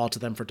 police were called to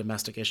them for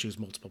domestic issues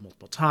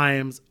multiple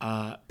times.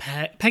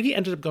 Peggy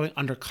ended up going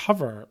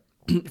undercover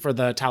for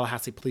the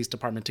Tallahassee Police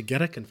Department to get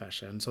a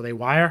confession. So they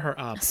wire her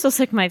up. So it's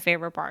like my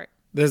favorite part.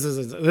 This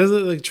is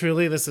like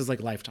truly, this is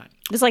like Lifetime.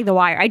 It's like The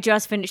Wire. I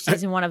just finished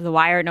season 1 of The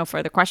Wire. No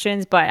further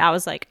questions, but I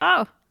was like,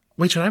 oh.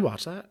 Wait, should I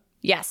watch that?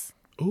 Yes.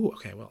 Ooh,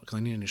 okay. Well, because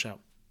I need a new show.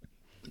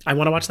 I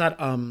want to watch that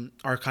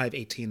Archive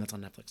 18 that's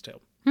on Netflix too.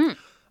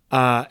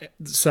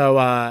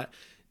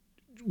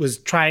 Was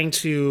trying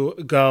to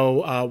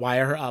go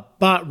wire her up,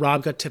 but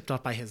Rob got tipped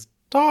off by his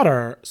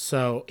daughter,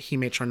 so he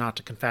made sure not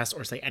to confess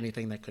or say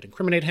anything that could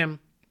incriminate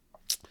him.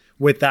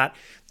 With that,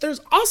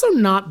 there's also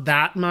not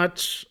that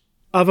much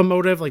of a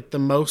motive. Like, the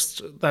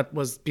most that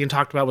was being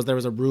talked about was there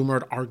was a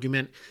rumored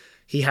argument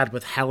he had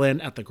with Helen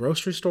at the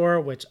grocery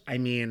store, which, I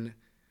mean,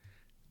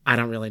 I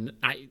don't really,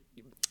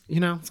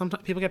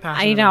 sometimes people get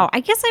passionate. I know.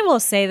 I guess I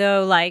will say,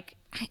 though, like,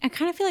 I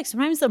kind of feel like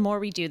sometimes the more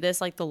we do this,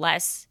 like, the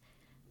less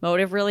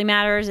motive really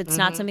matters. It's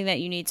not something that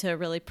you need to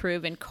really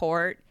prove in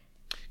court.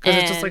 Because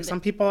it's just like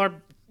some people are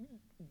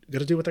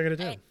going to do what they're going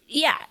to do.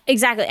 Yeah,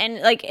 exactly. And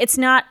like, it's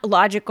not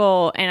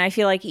logical. And I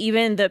feel like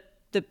even the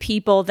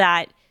people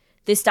that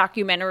this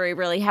documentary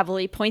really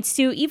heavily points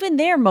to, even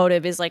their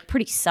motive is like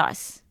pretty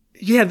sus.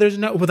 Yeah,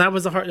 that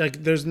was the hard,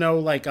 like, there's no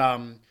like,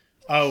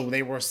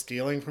 they were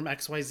stealing from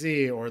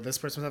XYZ, or this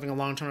person was having a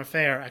long-term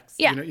affair.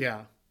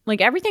 Yeah.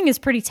 Like, everything is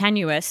pretty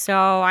tenuous. So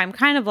I'm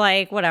kind of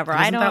like, whatever.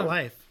 Isn't that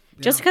life?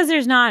 Just because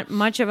there's not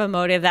much of a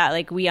motive that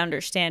like we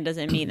understand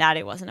doesn't mean that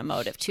it wasn't a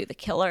motive to the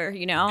killer,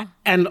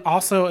 And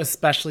also,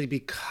 especially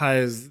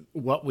because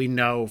what we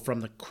know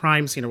from the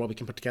crime scene, or what we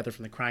can put together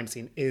from the crime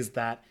scene, is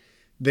that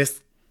this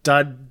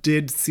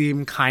did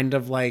seem kind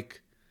of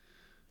like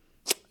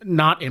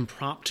not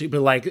impromptu,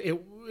 but like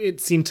it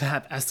seemed to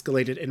have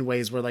escalated in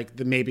ways where like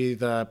maybe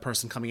the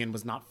person coming in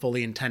was not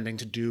fully intending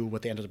to do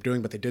what they ended up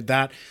doing, but they did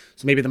that.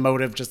 So maybe the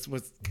motive just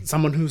was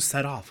someone who gets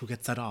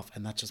set off,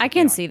 and that's just. I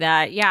can see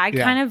that. Yeah, I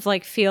kind of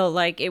like feel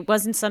like it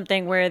wasn't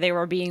something where they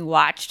were being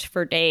watched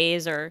for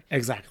days or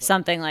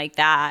something like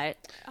that.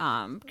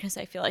 Because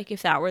I feel like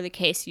if that were the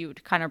case, you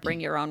would kind of bring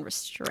your own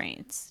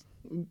restraints.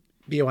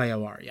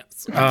 BYOR,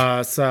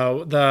 yes.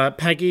 So the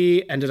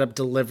Peggy ended up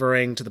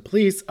delivering to the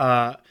police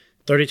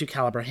 32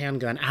 caliber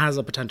handgun as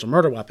a potential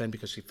murder weapon,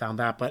 because she found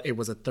that, but it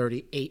was a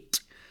 38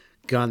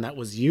 gun that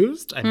was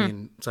used. I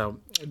mean, so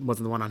it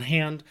wasn't the one on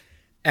hand.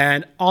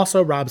 And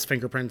also Rob's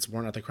fingerprints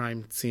weren't at the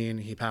crime scene.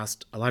 He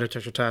passed a lie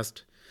detector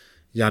test,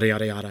 yada,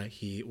 yada, yada.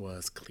 He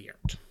was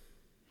cleared.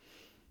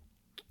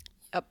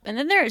 Yep. And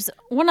then there's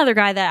one other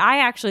guy that I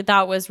actually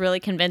thought was really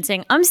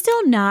convincing. I'm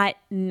still not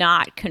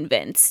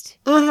convinced.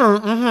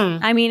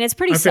 I mean, it's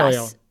pretty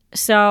sus.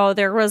 So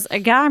there was a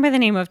guy by the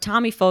name of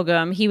Tommy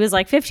Fulgham. He was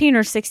like 15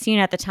 or 16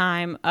 at the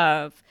time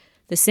of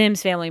the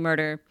Sims family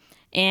murder.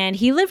 And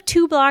he lived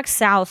 2 blocks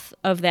south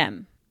of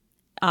them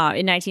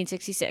in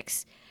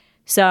 1966.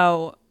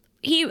 So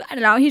I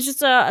don't know, he's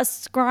just a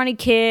scrawny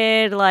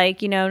kid,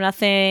 like,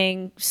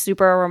 nothing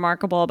super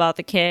remarkable about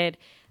the kid.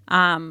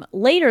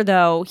 Later,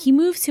 though, he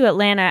moved to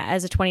Atlanta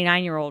as a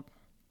 29-year-old.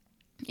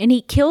 And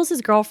he kills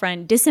his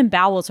girlfriend,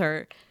 disembowels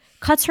her,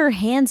 cuts her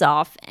hands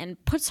off,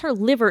 and puts her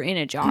liver in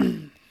a jar.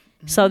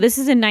 So this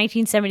is in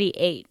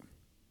 1978.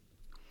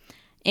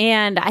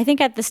 And I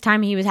think at this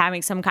time he was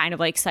having some kind of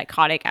like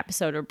psychotic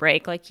episode or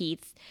break. Like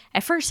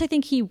at first I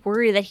think he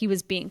worried that he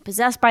was being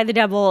possessed by the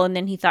devil, and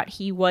then he thought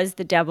he was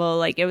the devil.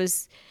 Like it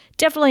was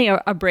definitely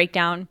a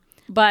breakdown.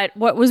 But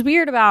what was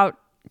weird about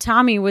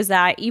Tommy was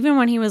that even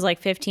when he was like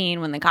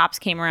 15, when the cops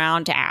came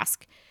around to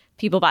ask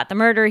people about the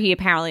murder, he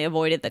apparently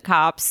avoided the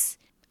cops.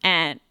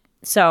 And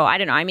so I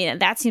don't know. I mean,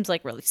 that seems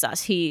like really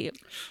sus. He,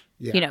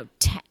 you know,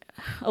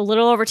 a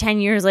little over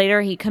 10 years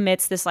later, he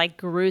commits this like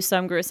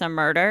gruesome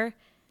murder.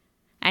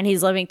 And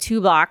he's living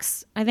 2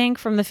 blocks, I think,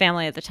 from the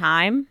family at the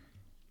time.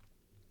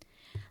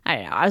 I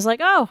don't know. I was like,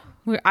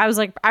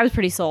 I was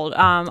pretty sold.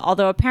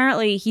 Although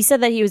apparently he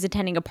said that he was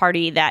attending a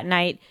party that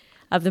night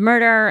of the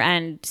murder,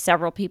 and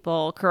several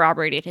people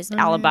corroborated his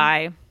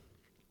alibi.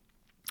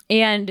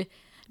 And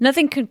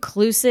nothing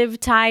conclusive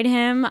tied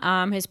him.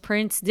 His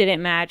prints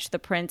didn't match the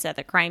prints at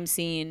the crime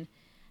scene.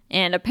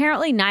 And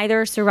apparently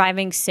neither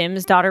surviving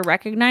Sims daughter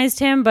recognized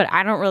him, but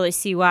I don't really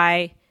see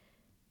why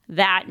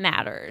that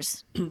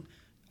matters.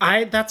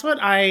 That's what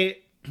I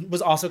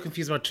was also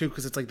confused about too,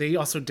 because it's like they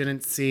also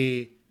didn't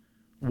see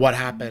what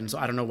happened, so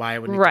I don't know why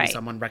it would need to be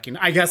someone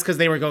recognize. I guess because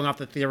they were going off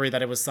the theory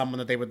that it was someone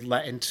that they would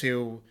let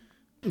into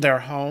their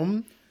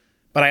home.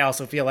 But I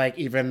also feel like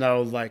even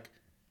though like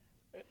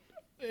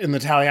in the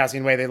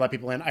Taliesin way they let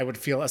people in, I would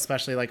feel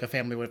especially like a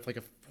family with like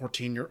a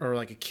 14-year or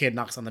like a kid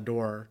knocks on the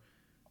door,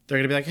 they're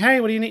gonna be like, hey,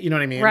 what do you need? You know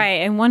what I mean?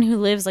 Right, and one who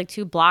lives like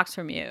 2 blocks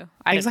from you.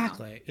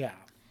 Exactly. Yeah.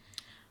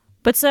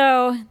 But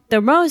so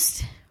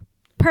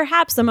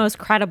perhaps the most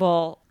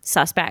credible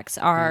suspects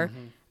are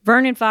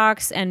Vernon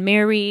Fox and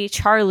Mary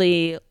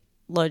Charlie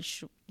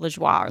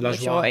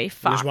LaJoie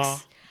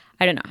Fox.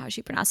 I don't know how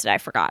she pronounced it. I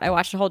forgot. I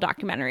watched a whole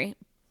documentary.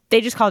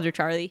 They just called her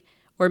Charlie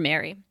or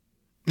Mary.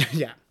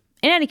 Yeah.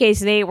 In any case,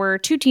 they were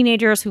 2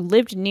 teenagers who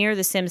lived near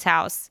the Sims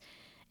house.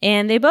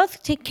 And they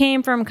both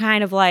came from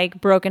kind of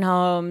like broken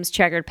homes,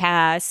 checkered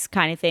past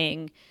kind of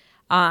thing.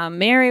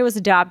 Mary was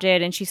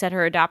adopted, and she said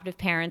her adoptive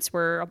parents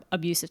were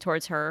abusive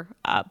towards her,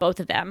 both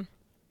of them.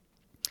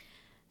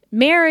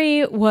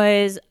 Mary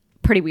was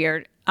pretty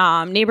weird.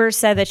 Neighbors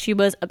said that she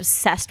was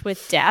obsessed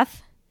with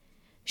death.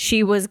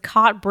 She was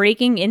caught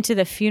breaking into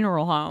the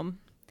funeral home.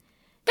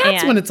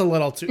 That's when it's a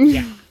little too...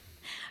 Yeah.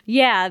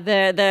 Yeah,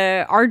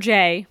 the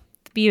RJ,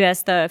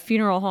 BS, the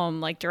funeral home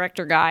like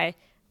director guy,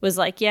 was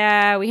like,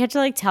 yeah, we had to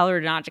like tell her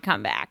not to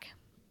come back.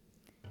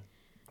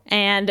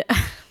 And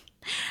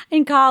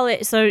in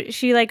college, so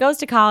she like goes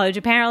to college.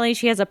 Apparently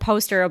she has a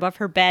poster above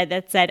her bed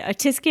that said, "A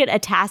tisket, a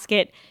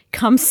tasket,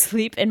 come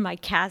sleep in my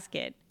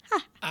casket."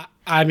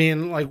 I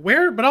mean, like,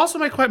 where? But also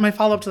my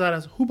follow-up to that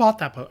is, who bought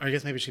that poster? I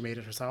guess maybe she made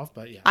it herself,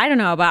 but yeah. I don't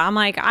know, but I'm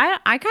like, I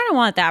kind of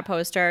want that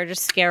poster.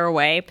 Just scare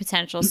away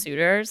potential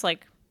suitors.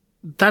 Like,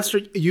 that's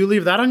true. You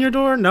leave that on your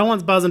door, no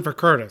one's buzzing for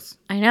Curtis.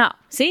 I know.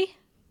 See?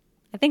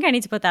 I think I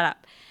need to put that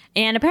up.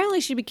 And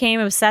apparently she became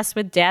obsessed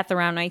with death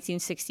around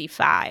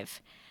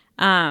 1965.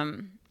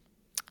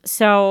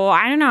 So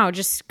I don't know,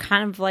 just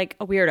kind of like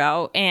a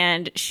weirdo.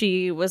 And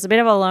she was a bit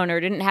of a loner,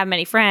 didn't have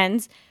many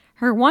friends.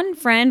 Her one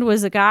friend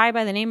was a guy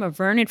by the name of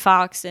Vernon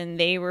Fox, and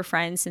they were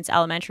friends since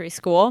elementary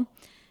school.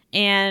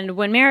 And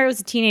when Mary was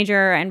a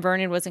teenager and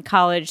Vernon was in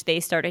college, they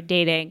started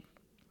dating.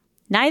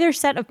 Neither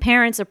set of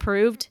parents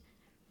approved.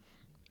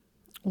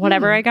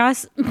 Whatever, I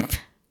guess.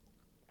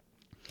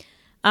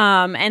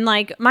 And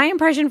like my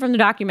impression from the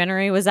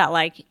documentary was that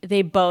like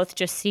they both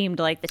just seemed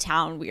like the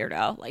town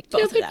weirdo, like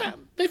both of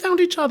them. They found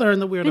each other in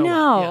the weirdo. I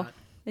know. Yeah.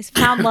 They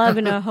found love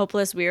in a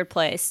hopeless, weird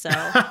place. So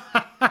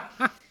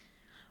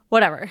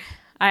whatever.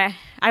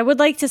 I would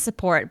like to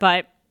support,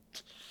 but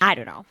I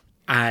don't know.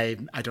 I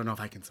don't know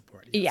if I can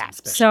support you. Yeah.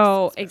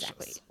 So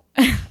exactly.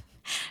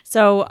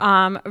 So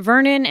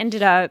Vernon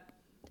ended up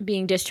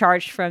being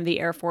discharged from the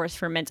Air Force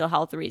for mental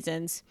health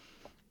reasons.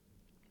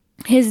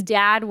 His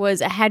dad was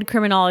a head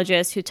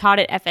criminologist who taught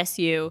at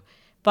FSU,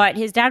 but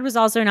his dad was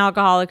also an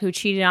alcoholic who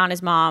cheated on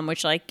his mom,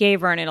 which like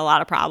gave Vernon a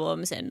lot of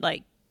problems and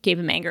like gave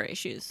him anger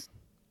issues.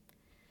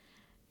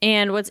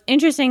 And what's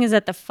interesting is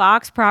that the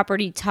Fox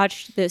property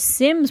touched the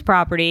Sims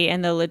property,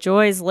 and the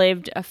LaJoies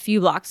lived a few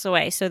blocks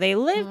away, so they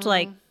lived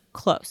like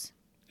close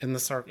in the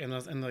circle,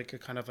 in like a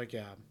kind of like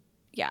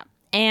yeah.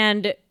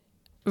 And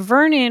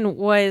Vernon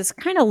was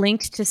kind of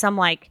linked to some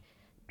like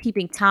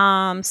peeping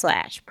Tom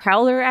 /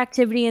 prowler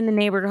activity in the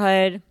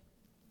neighborhood.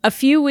 A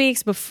few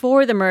weeks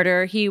before the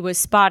murder, he was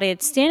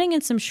spotted standing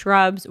in some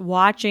shrubs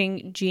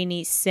watching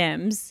Jeannie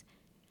Sims.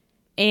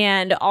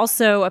 And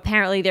also,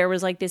 apparently, there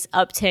was like this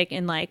uptick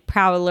in like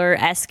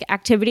prowler-esque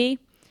activity,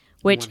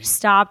 which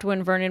stopped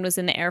when Vernon was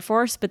in the Air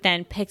Force, but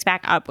then picked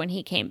back up when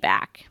he came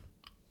back.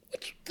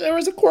 There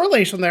was a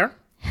correlation there.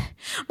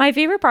 My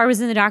favorite part was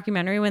in the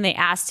documentary when they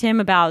asked him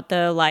about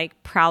the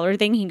like prowler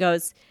thing. He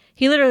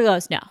literally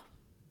goes, no.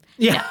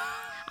 Yeah. No.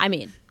 I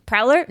mean,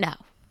 prowler? No.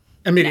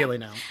 Immediately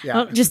no. Yeah.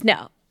 Well, just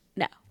no.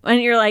 And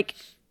you're like,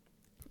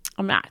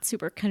 I'm not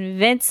super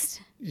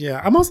convinced.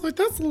 Yeah. I'm also like,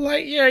 that's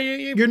like, yeah,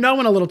 you're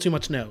knowing a little too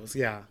much nose.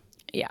 Yeah.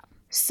 Yeah.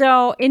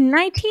 So in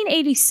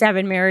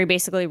 1987, Mary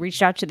basically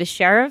reached out to the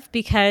sheriff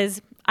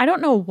because I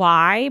don't know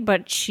why,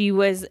 but she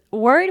was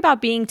worried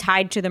about being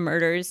tied to the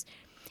murders.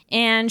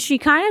 And she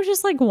kind of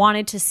just like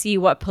wanted to see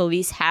what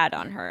police had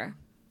on her.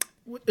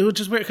 It was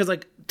just weird because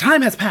like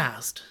time has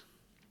passed.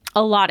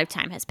 A lot of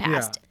time has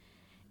passed.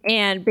 Yeah.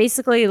 And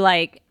basically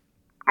like,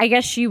 I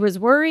guess she was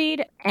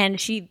worried and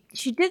she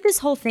did this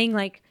whole thing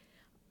like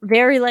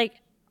very like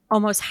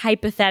almost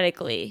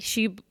hypothetically.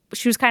 She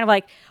was kind of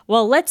like,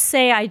 well, let's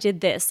say I did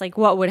this. Like,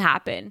 what would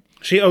happen?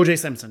 She O.J.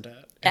 Simpsoned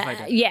it.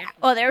 Yeah.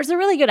 Well, there was a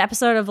really good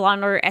episode of Law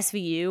 & Order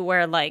SVU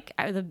where, like,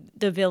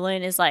 the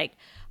villain is like,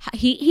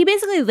 he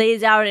basically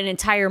lays out an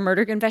entire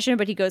murder confession,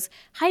 but he goes,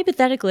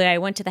 hypothetically, I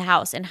went to the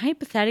house, and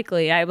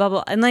hypothetically, I blah,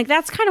 blah. And, like,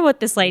 that's kind of what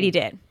this lady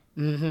did.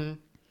 Mm-hmm.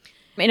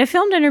 In a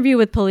filmed interview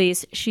with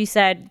police, she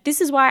said,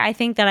 this is why I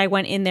think that I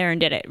went in there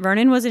and did it.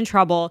 Vernon was in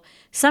trouble,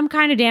 some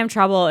kind of damn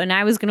trouble, and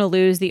I was going to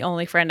lose the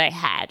only friend I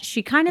had.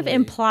 She kind of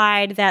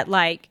implied that,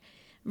 like,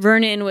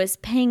 Vernon was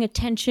paying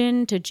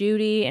attention to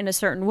Judy in a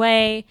certain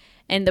way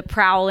and the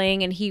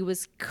prowling, and he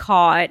was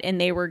caught, and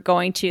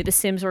the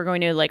Sims were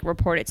going to, like,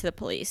 report it to the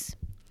police.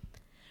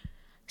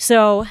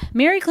 So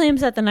Mary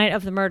claims that the night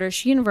of the murder,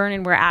 she and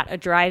Vernon were at a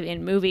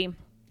drive-in movie.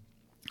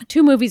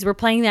 2 movies were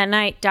playing that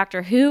night,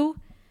 Doctor Who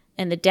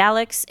and the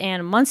Daleks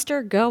and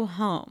Munster Go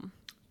Home.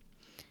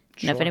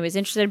 Sure. I don't know if anybody's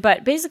interested,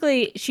 but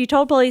basically she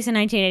told police in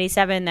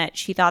 1987 that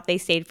she thought they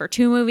stayed for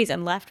 2 movies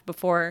and left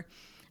before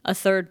a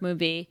 3rd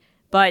movie.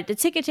 But the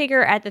ticket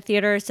taker at the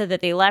theater said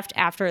that they left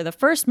after the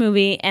 1st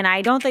movie, and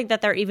I don't think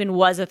that there even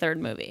was a 3rd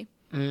movie.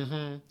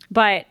 Mm-hmm.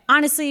 But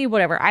honestly,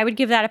 whatever. I would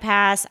give that a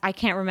pass. I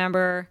can't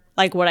remember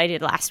like what I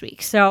did last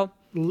week. So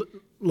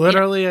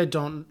literally, I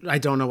don't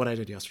know what I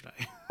did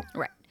yesterday.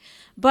 Right.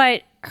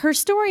 But her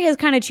story has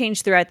kind of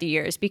changed throughout the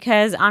years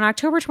because on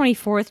October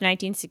 24th,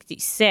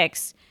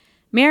 1966,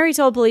 Mary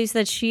told police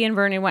that she and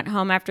Vernon went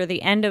home after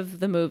the end of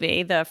the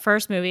movie, the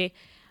 1st movie,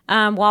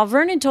 while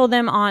Vernon told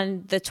them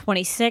on the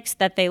 26th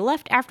that they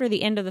left after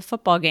the end of the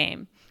football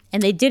game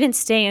and they didn't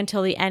stay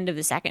until the end of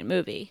the 2nd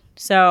movie.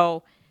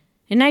 So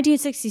in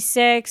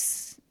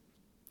 1966,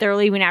 they're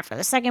leaving after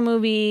the 2nd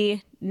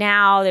movie.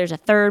 Now there's a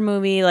 3rd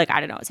movie. Like, I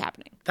don't know what's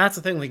happening. That's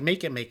the thing. Like,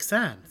 make it make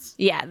sense.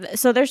 Yeah.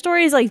 So their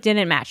stories like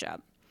didn't match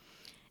up.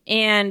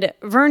 And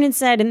Vernon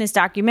said in this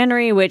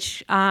documentary,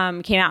 which came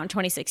out in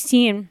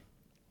 2016,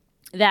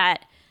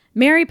 that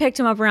Mary picked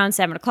him up around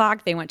 7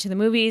 o'clock. They went to the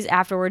movies.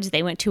 Afterwards,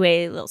 they went to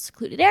a little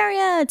secluded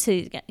area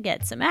to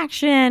get some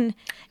action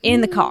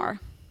in the car.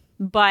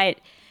 But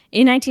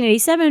in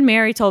 1987,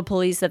 Mary told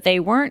police that they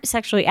weren't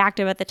sexually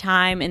active at the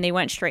time and they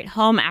went straight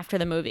home after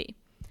the movie.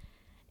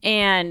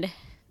 And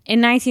in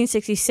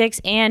 1966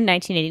 and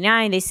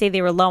 1989, they say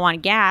they were low on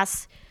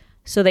gas,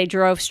 so they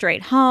drove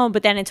straight home.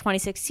 But then in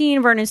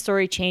 2016, Vernon's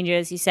story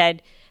changes. He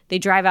said they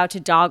drive out to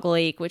Dog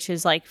Lake, which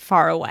is like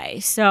far away.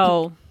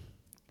 So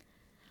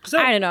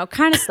I don't know,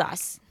 kind of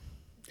sus.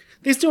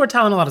 These 2 are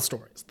telling a lot of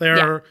stories.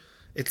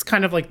 It's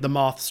kind of like the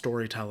moth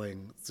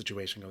storytelling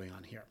situation going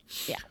on here.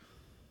 Yeah.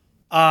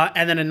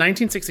 And then in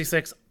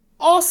 1966,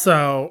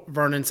 also,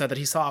 Vernon said that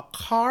he saw a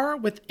car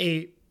with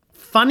a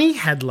funny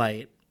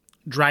headlight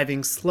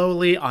driving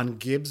slowly on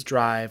Gibbs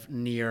Drive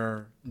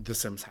near the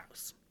Sims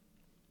house.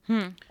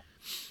 I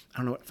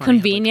don't know what funny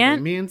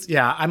convenient means.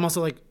 Yeah, I'm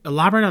also like,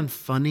 elaborate on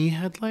funny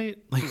headlight?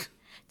 Like,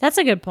 that's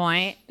a good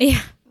point.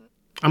 Yeah.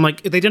 I'm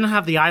like, they didn't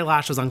have the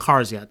eyelashes on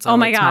cars yet. So oh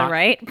my God,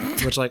 right?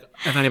 Which, like,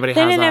 if anybody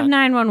they has didn't that. have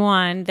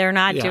 911. They're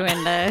not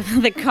doing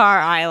the car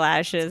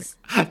eyelashes.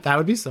 That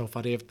would be so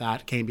funny if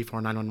that came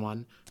before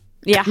 911.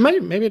 Yeah.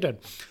 Maybe it did.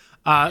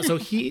 So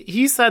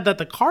he said that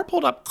the car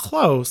pulled up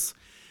close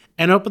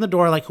and opened the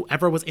door like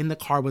whoever was in the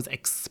car was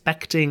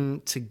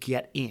expecting to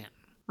get in.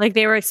 Like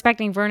they were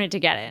expecting Vernon to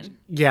get in.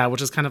 Yeah,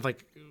 which is kind of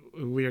like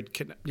a weird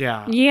kid.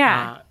 Yeah.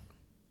 Yeah.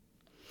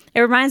 It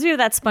reminds me of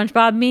that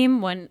SpongeBob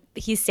meme when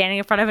he's standing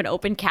in front of an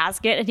open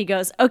casket and he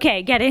goes,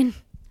 okay, get in.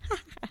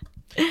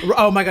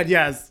 Oh my God,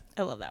 yes.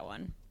 I love that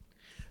one.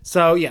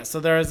 So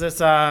there's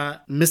this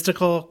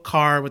mystical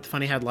car with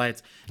funny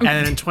headlights. And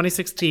then in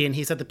 2016,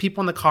 he said the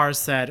people in the car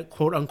said,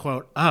 quote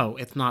unquote, oh,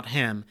 it's not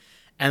him.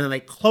 And then they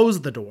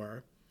closed the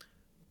door.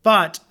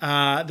 But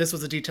this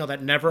was a detail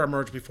that never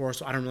emerged before,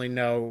 so I don't really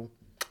know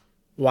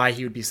why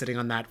he would be sitting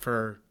on that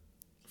for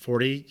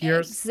 40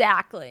 years.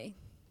 Exactly.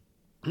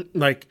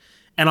 Like,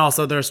 and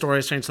also their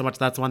stories change so much.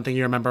 That's one thing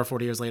you remember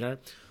 40 years later.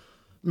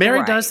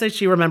 Mary does say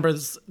she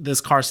remembers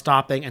this car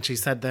stopping, and she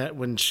said that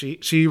when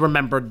she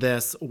remembered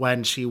this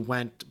when she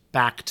went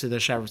back to the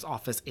sheriff's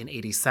office in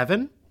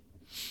 87.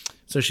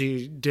 So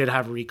she did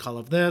have a recall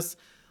of this.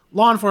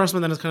 Law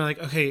enforcement then is kind of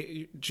like,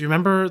 okay, do you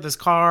remember this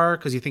car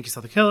because you think you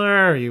saw the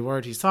killer, or you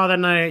worried he saw that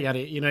night? Yada,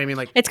 you know what I mean?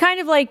 Like, it's kind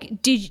of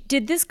like,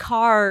 did this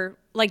car,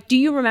 like, do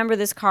you remember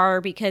this car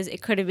because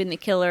it could have been the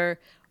killer,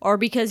 or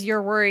because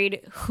you're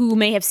worried who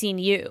may have seen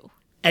you?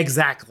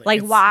 Exactly.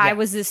 Like, why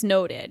was this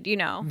noted, you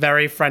know?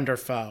 Very friend or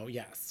foe,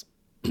 yes.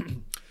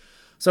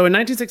 So in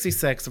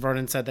 1966,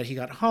 Vernon said that he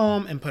got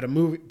home and put a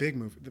big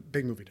movie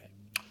day.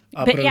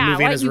 But yeah,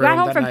 what, you got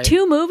home from night.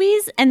 2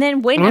 movies and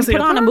then went and put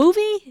on a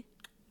movie?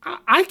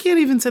 I can't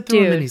even sit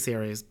through Dude. a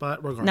miniseries,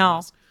 but regardless.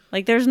 No.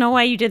 Like, there's no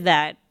way you did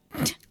that.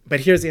 But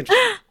here's the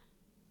interesting.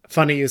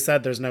 Funny you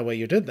said there's no way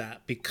you did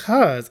that,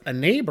 because a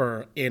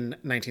neighbor in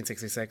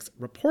 1966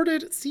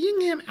 reported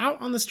seeing him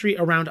out on the street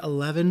around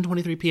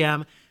 11:23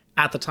 p.m.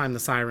 at the time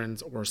the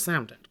sirens were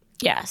sounded.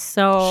 Yes.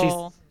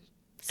 So,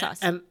 sus.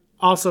 And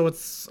also,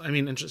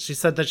 she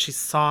said that she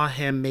saw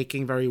him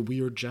making very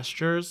weird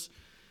gestures.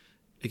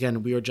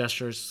 Again, weird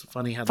gestures,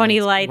 funny headlights. Funny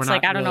lights.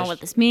 Like, I don't know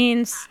what this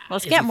means.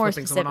 Let's get more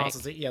specific.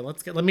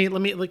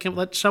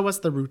 Let's show us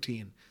the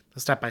routine, the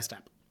step by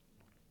step.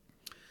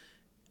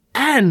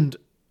 And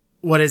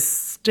what is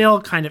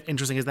still kind of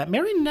interesting is that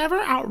Mary never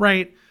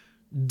outright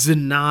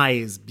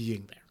denies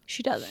being there.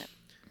 She doesn't.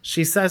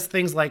 She says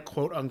things like,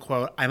 quote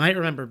unquote, I might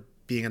remember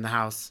being in the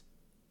house.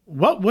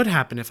 What would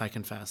happen if I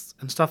confess?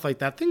 And stuff like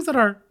that. Things that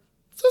are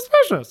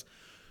suspicious.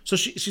 So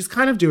she's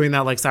kind of doing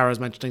that, like Sarah was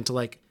mentioning, to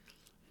like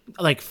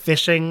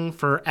fishing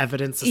for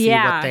evidence to see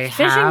what they have.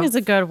 Fishing is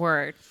a good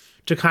word.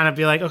 To kind of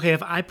be like, okay,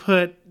 if I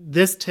put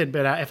this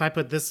tidbit out, if I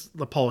put this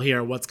pole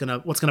here, what's gonna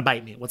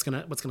bite me? What's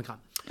gonna come?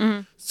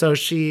 Mm-hmm. So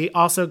she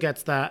also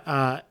gets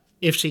that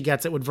if she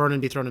gets it, would Vernon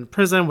be thrown into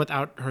prison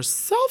without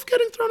herself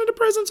getting thrown into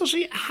prison? So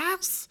she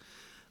acts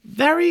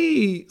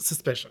very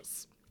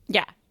suspicious.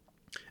 Yeah.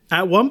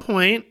 At one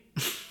point,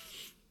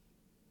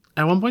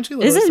 she literally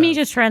This is me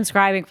says, just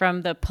transcribing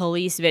from the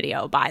police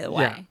video, by the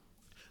way. Yeah.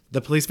 The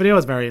police video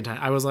was very intense.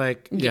 I was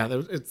like,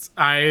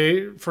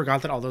 I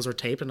forgot that all those were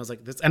taped, and I was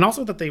like, this, and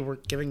also that they were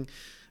giving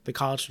the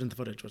college student the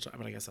footage, which,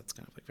 I guess that's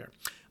kind of like fair.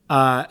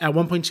 At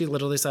one point, she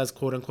literally says,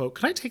 quote unquote,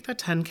 "Could I take that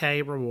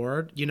 10K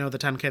reward? You know, the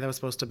 10K that was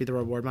supposed to be the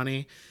reward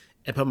money,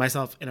 and put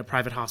myself in a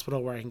private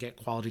hospital where I can get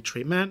quality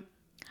treatment?"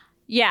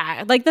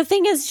 Yeah, like the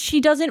thing is, she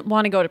doesn't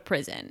want to go to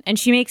prison, and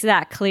she makes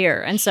that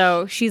clear. And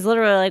so she's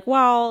literally like,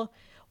 well,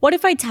 what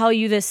if I tell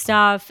you this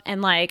stuff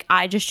and like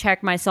I just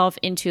check myself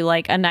into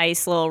like a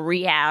nice little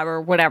rehab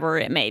or whatever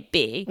it may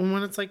be? And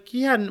when it's like,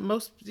 yeah,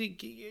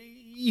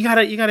 you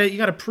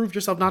gotta prove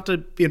yourself not to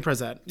be in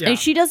prison. Yeah. And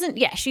she doesn't.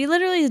 Yeah, she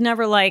literally is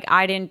never like,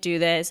 I didn't do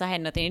this. I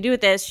had nothing to do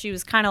with this. She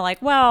was kind of like,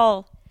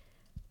 well,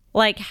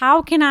 like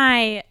how can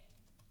I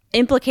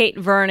implicate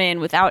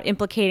Vernon without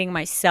implicating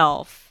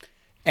myself?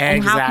 Exactly.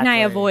 And how can I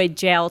avoid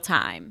jail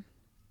time?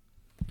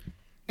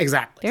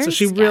 Exactly. Very so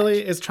she sketch.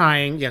 really is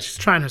trying. Yeah, she's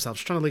trying herself.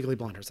 She's trying to legally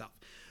blind herself.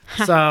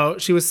 So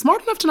she was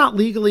smart enough to not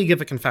legally give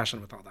a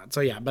confession with all that.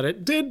 So yeah, but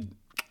it did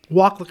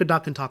walk like a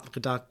duck and talk like a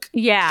duck.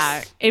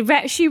 Yeah,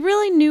 she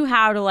really knew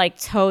how to like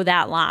toe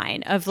that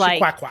line of like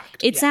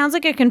quacked. It sounds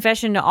like a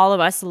confession to all of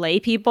us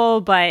lay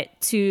people, but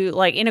to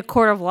like in a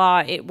court of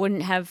law, it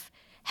wouldn't have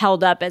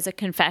held up as a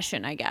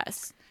confession, I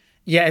guess.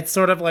 Yeah, it's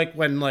sort of like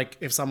when like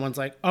if someone's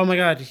like, "Oh my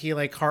God, he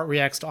like heart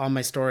reacts to all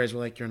my stories," we're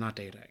like, "You're not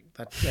dating."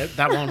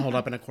 That won't hold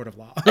up in a court of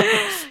law.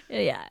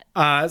 Yeah.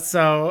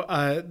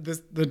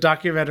 The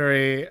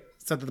documentary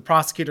said that the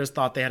prosecutors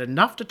thought they had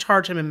enough to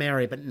charge him and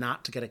Mary, but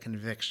not to get a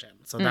conviction.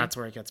 So that's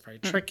where it gets very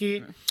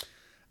tricky.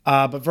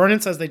 But Vernon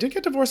says they did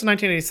get divorced in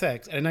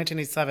 1986, and in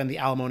 1987 the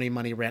alimony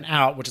money ran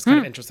out, which is kind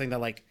of interesting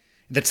that like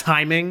the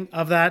timing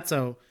of that.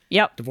 So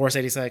divorce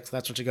 86,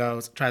 that's when she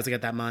goes, tries to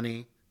get that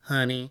money,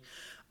 honey.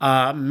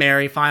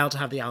 Mary filed to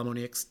have the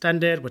alimony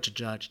extended, which a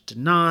judge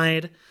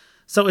denied.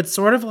 So it's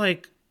sort of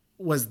like,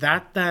 was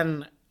that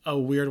then a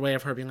weird way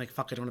of her being like,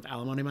 fuck, I don't have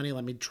alimony money,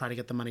 let me try to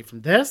get the money from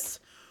this?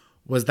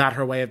 Was that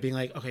her way of being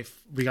like, okay,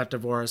 we got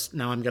divorced,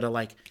 now I'm gonna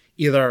like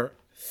either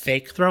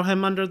fake throw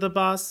him under the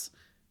bus,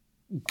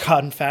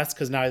 confess,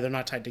 because now they're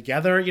not tied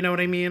together, you know what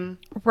I mean?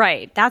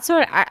 Right. That's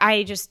what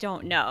I just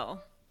don't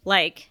know.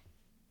 Like,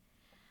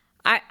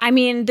 I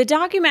mean, the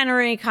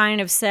documentary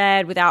kind of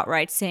said, without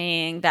outright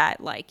saying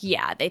that, like,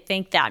 yeah, they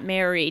think that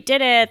Mary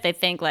did it. They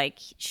think, like,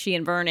 she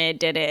and Vernon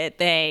did it.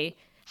 They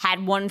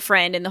had one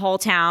friend in the whole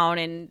town,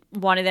 and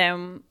one of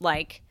them,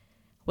 like,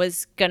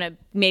 was gonna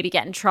maybe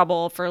get in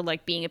trouble for,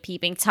 like, being a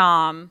peeping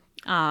Tom.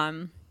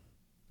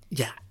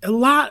 Yeah, a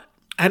lot.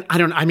 And I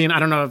don't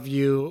know if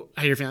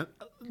how you're feeling.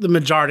 The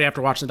majority,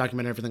 after watching the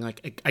documentary, everything,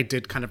 like, I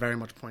did kind of very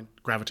much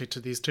gravitate to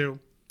these two.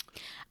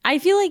 I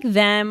feel like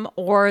them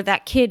or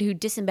that kid who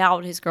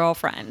disemboweled his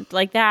girlfriend.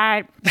 Like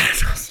that.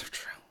 That's also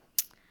true.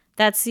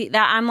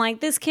 I'm like,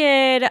 this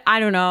kid, I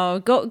don't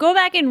know. Go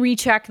back and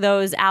recheck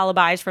those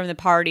alibis from the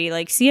party.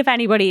 Like, see if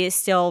anybody is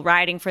still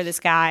riding for this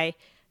guy,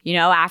 you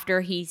know,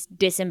 after he's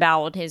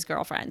disemboweled his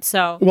girlfriend.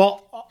 So,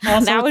 well,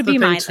 also that would be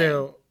my too.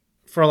 thing.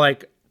 For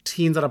like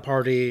teens at a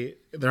party,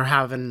 they're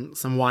having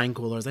some wine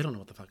coolers. They don't know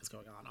what the fuck is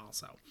going on.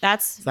 Also, that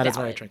is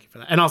very tricky for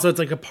that. And also, it's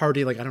like a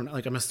party. Like, I don't know.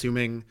 Like, I'm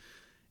assuming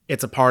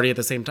it's a party at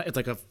the same time. It's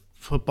like a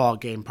football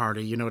game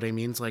party. You know what I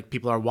mean? So like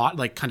people are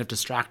like kind of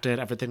distracted,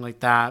 everything like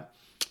that.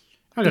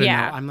 I don't know.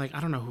 I'm like, I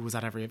don't know who was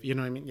at every, you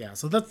know what I mean? Yeah.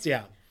 So that's,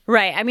 yeah.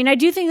 Right. I mean, I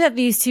do think that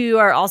these two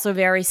are also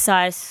very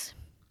sus.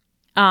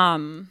 I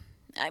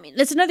mean,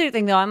 that's another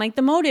thing though. I'm like,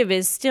 the motive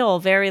is still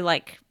very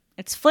like,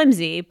 it's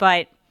flimsy,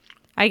 but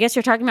I guess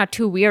you're talking about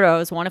two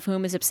weirdos, one of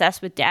whom is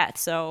obsessed with death.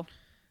 So.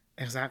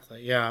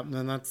 Exactly. Yeah.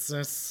 And that's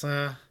just,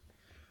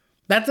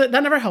 that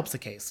never helps the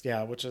case.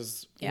 Yeah. Which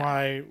is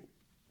why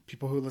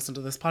people who listen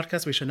to this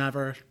podcast, we should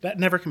never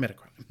commit a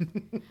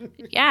crime.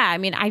 Yeah, I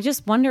mean, I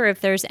just wonder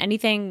if there's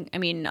anything. I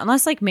mean,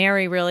 unless like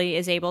Mary really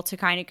is able to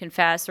kind of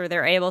confess, or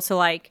they're able to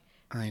like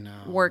I know.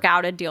 work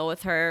out a deal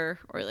with her,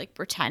 or like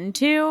pretend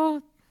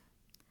to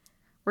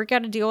work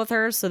out a deal with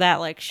her so that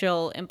like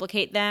she'll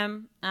implicate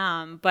them.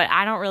 But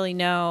I don't really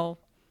know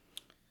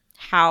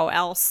how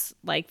else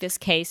like this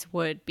case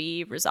would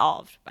be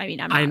resolved. I mean,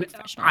 I'm not a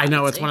professional. I know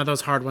obviously. it's one of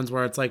those hard ones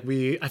where it's like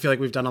I feel like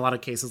we've done a lot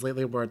of cases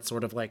lately where it's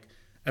sort of like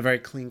a very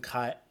clean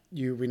cut.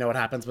 We know what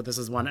happens, but this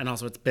is one, and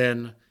also it's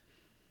been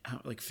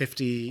like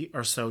 50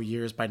 or so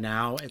years by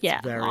now. It's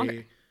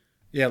longer.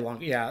 long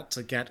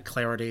to get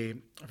clarity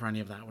for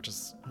any of that, which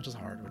is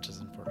hard, which is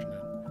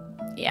unfortunate.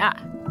 Yeah.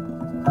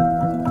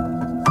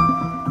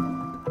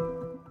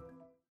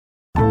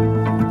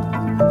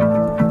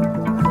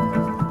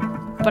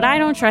 But I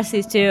don't trust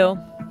these two.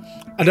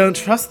 I don't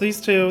trust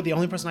these two. The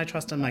only person I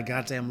trust in my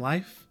goddamn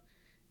life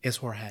is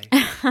Jorge,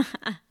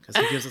 because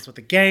he gives us with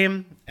the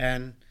game,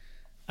 and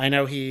I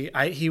know he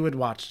would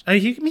watch.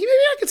 Maybe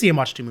I could see him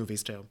watch 2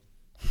 movies too.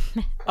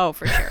 Oh,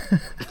 for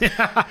sure.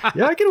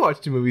 Yeah, I can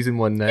watch 2 movies in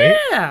one night.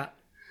 Yeah,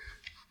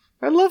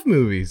 I love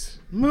movies.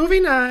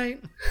 movie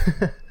night.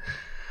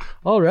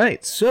 All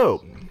right,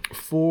 so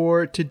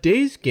for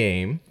today's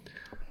game,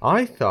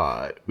 I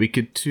thought we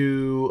could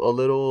do a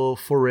little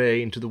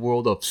foray into the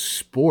world of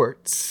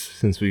sports,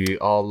 since we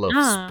all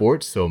love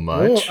sports so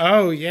much.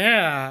 Oh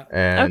yeah.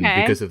 And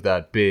Okay. because of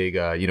that big,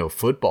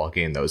 football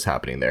game that was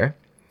happening there.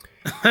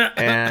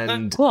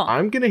 And Cool.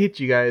 I'm going to hit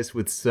you guys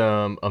with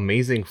some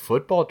amazing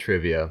football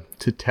trivia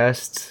to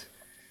test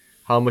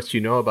how much you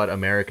know about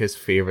America's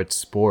favorite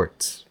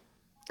sports.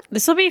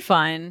 This will be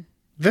fun.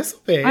 This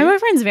will be. My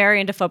boyfriend's very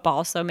into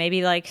football, so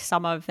maybe like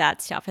some of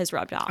that stuff has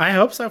rubbed off. I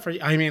hope so for you.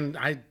 I mean,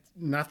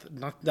 not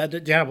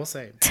that. Yeah, we'll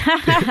see.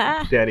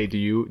 Danny, do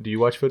you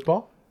watch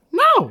football?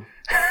 No.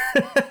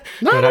 Not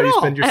Not at how you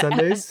all. spend your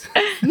Sundays?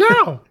 No.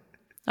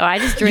 Oh, I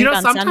just drink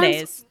on sometimes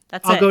Sundays.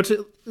 That's I'll it. go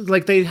to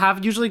like they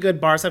have usually good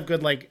bars have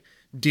good like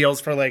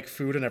deals for like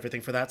food and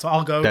everything for that. So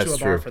I'll go That's to a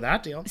bar true. for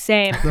that deal.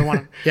 Same. The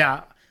one,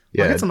 yeah.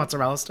 Yeah. I'll get some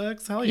mozzarella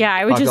sticks. Hell Yeah,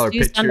 I would just $5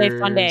 do Sunday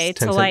pitchers, Funday 10 to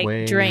cent like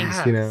wings, drink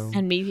you know.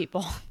 and meet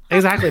people.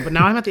 Exactly. But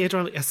now I'm at the age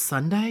where I'm like, a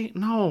Sunday?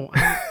 No,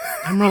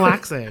 I'm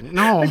relaxing.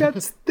 No. I got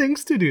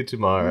things to do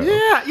tomorrow.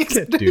 Yeah,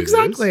 Can't do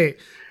exactly.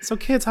 So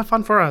kids, have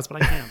fun for us,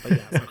 but I can't. But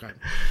yes,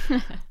 okay.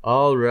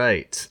 All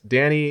right.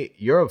 Danny,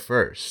 you're up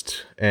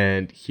first.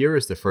 And here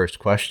is the first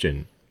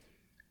question.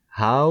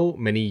 How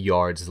many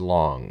yards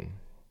long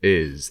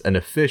is an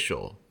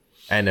official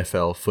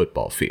NFL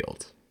football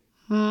field?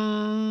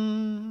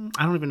 I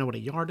don't even know what a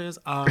yard is.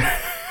 Okay,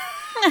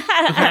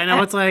 I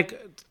know it's like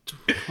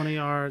 20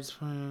 yards,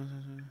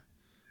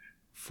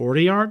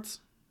 40 yards.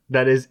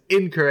 That is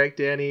incorrect,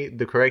 Danny.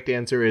 The correct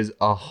answer is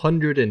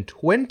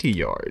 120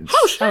 yards.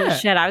 Oh shit! Oh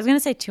shit! I was gonna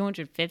say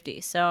 250.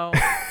 So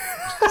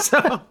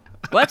So,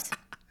 whoops.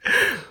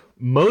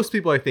 Most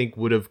people, I think,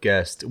 would have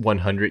guessed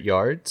 100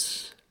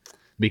 yards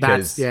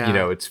because, That's-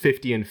 yeah. it's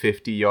 50 and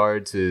 50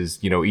 yards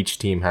is, each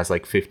team has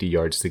like 50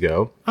 yards to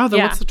go. oh, then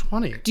Yeah. what's the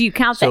 20? Do you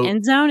count So- the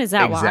end zone? Is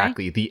that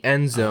Exactly. The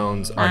end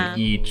zones on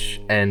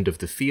each end of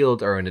the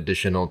field are an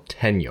additional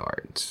 10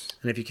 yards.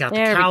 And if you count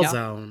There the we cow go.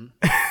 zone,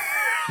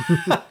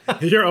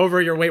 you're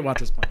over your Weight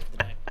Watchers point for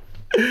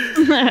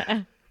the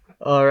day.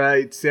 All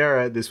right,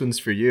 Sarah, this one's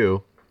for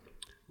you.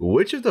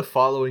 Which of the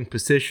following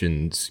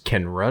positions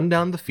can run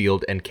down the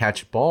field and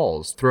catch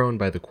balls thrown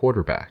by the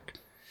quarterback?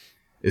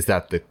 Is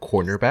that the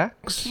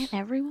cornerbacks, why?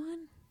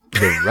 Everyone?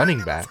 the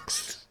running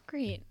backs,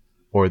 Great.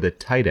 or the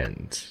tight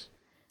ends?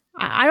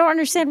 I don't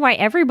understand why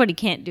everybody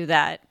can't do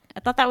that. I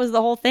thought that was the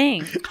whole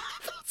thing.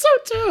 So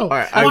too. All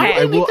right, Why I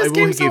did they will make this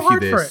game give so you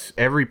hard for this. it?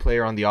 Every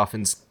player on the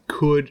offense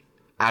could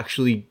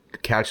actually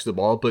catch the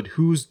ball, but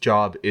whose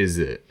job is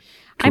it?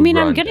 to I mean,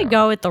 I'm run gonna down?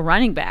 go with the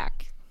running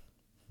back.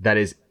 That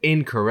is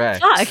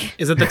incorrect. Fuck.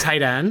 Is it the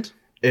tight end?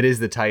 It is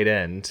the tight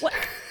end.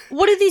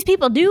 What do these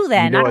people do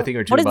then? You know I a don't- thing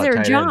or two what is about their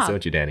tight job? ends,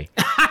 don't you, Danny?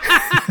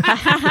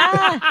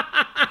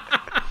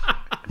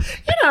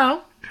 You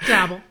know,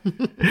 dabble.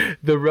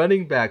 The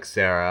running backs,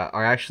 Sarah,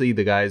 are actually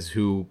the guys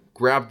who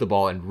grab the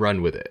ball and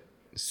run with it.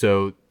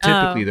 So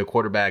typically the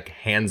quarterback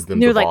hands them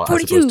They're the like ball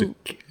as opposed to...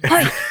 42.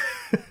 Hi.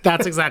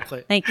 That's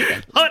exactly. Thank you.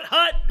 Hut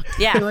hut.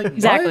 Yeah, You're like,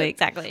 exactly, what?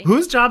 exactly.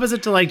 Whose job is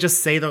it to like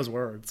just say those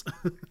words?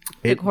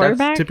 quarterback,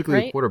 That's typically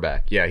right? the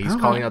quarterback. Yeah, he's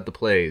calling out the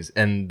plays.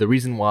 And the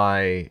reason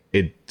why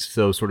it's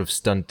so sort of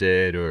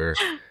stunted or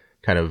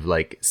kind of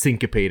like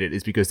syncopated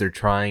is because they're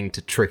trying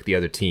to trick the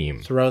other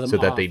team Throw them so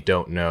that off. they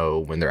don't know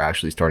when they're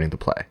actually starting to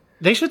play.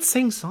 They should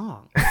sing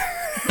songs.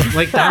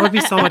 Like that would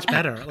be so much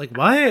better. Like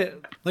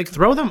what? Like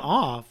throw them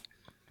off.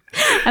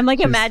 I'm like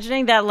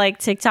imagining that like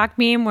TikTok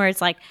meme where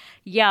it's like,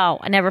 yo,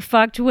 I never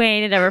fucked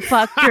Wayne, I never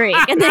fucked Drake.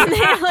 And then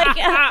they're like,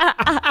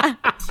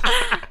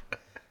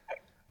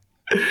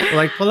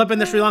 Like pull up in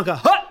the Sri Lanka,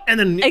 hut, and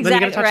then you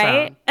get a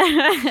touchdown.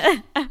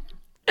 right?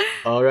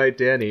 All right,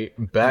 Danny,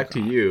 back to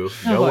you.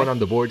 No boy. one on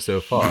the board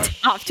so far.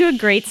 Off to a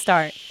great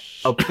start.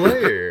 A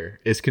player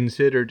is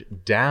considered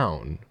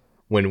down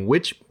when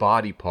which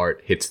body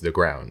part hits the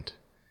ground?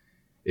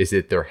 Is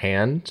it their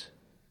hand,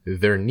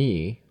 their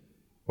knee,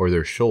 or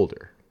their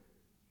shoulder?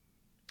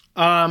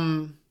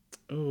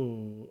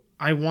 Ooh,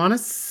 I want to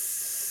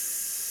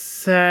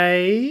say.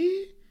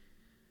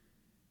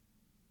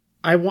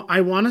 I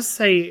want to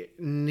say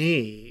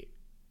knee.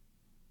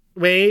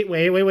 Wait.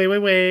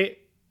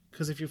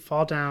 Because if you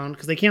fall down,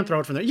 because they can't throw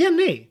it from there. Yeah,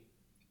 knee.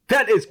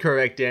 That is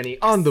correct, Danny.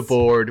 On the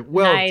board.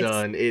 Well Nice.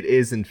 done. It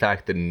is, in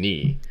fact, the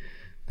knee.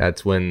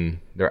 That's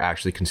when they're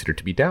actually considered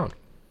to be down.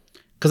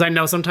 Because I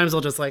know sometimes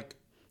they'll just like.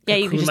 Yeah,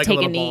 you can cocoon just like take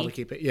a little ball knee. to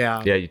keep it.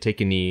 Yeah. Yeah, you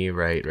take a knee.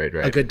 Right.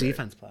 A good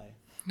defense play.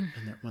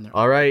 When they're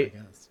All right. I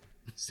guess.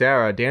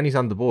 Sarah, Danny's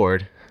on the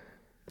board.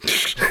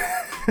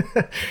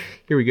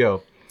 Here we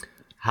go.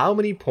 How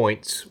many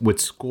points would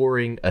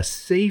scoring a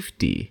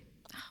safety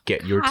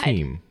get your God.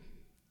 team?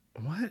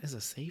 What is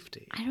a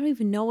safety? I don't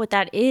even know what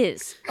that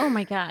is. Oh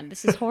my God,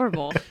 this is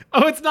horrible.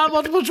 Oh, it's not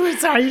multiple choice,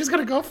 Sarah. You just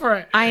gotta go for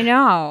it. I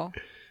know.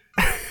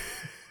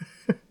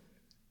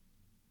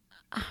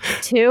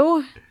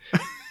 2?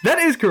 That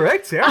is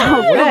correct, Sarah.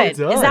 Oh, Well good.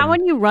 done. Is that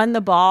when you run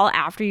the ball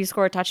after you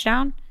score a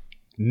touchdown?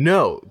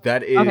 No,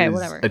 that is Okay,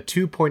 whatever. a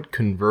 2-point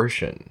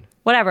conversion.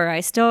 Whatever. I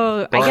guessed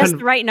the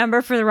right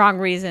number for the wrong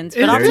reasons,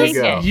 but Is I'll There take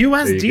you go. it.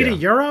 USD There to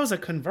you go. euros, a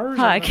conversion.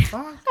 Fuck. What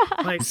the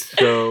fuck? Like,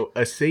 So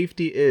a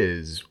safety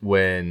is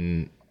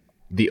when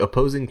the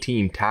opposing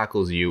team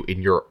tackles you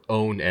in your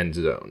own end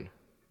zone.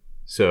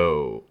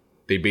 So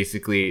they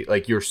basically,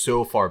 like, you're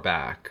so far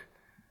back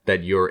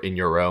that you're in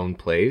your own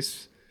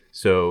place.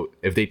 So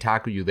if they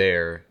tackle you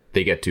there,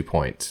 they get 2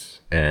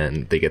 points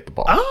and they get the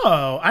ball.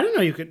 oh, I didn't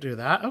know you could do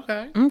that.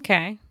 Okay.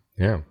 Okay.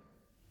 Yeah.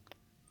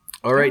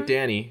 All right,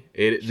 Danny.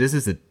 This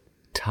is a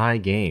tie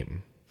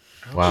game.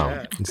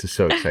 Wow, shit. this is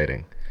so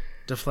exciting.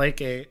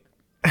 Deflategate.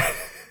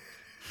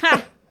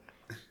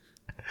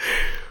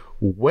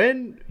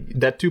 When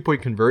that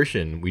 2-point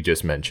conversion we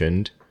just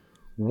mentioned,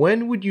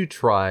 when would you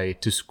try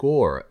to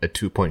score a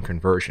 2-point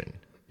conversion?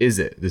 This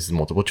is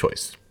multiple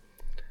choice.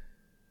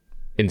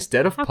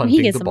 Instead of How come he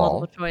punting gets the a ball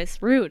multiple choice?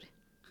 Rude.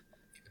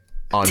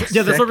 on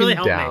Yeah, this will really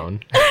second help me.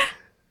 down,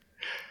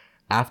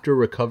 after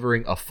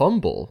recovering a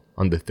fumble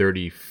on the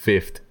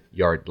 35th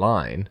yard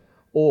line,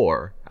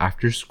 or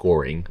after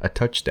scoring a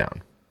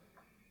touchdown.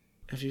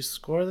 If you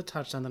score the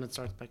touchdown, then it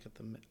starts back at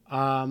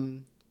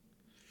the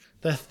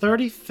the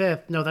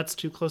 35th. No, that's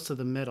too close to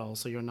the middle,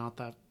 so you're not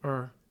that.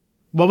 Or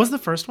what was the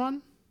first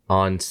one?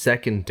 On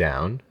second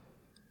down,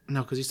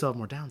 No, because you still have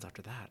more downs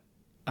after that.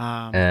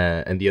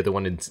 and the other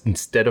one is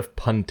instead of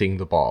punting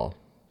the ball.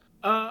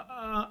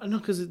 No,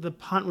 because the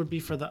punt would be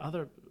for the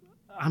other.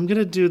 I'm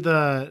gonna do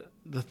the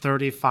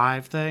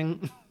 35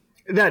 thing.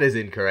 That is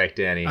incorrect,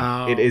 Danny.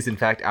 It is, in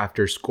fact,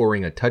 after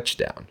scoring a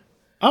touchdown.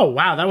 Oh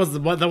wow, that was the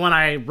one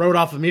I wrote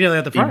off immediately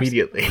at the first.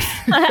 Immediately.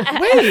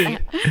 Wait.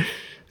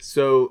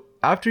 So,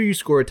 after you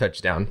score a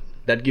touchdown,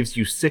 that gives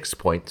you 6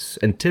 points,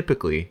 and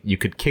typically you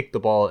could kick the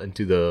ball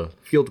into the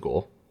field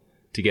goal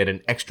to get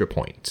an extra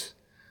point.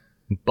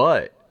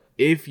 But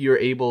if you're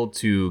able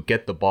to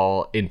get the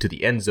ball into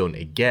the end zone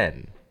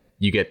again,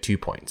 you get 2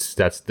 points.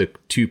 That's the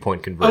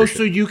 2-point conversion. Oh,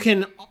 so you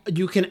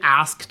can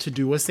ask to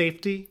do a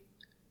safety?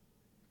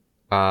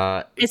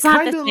 It's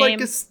not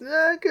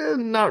the kinda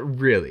not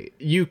really.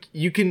 You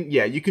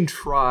can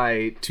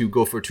try to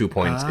go for 2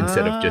 points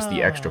instead of just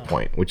the extra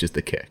point, which is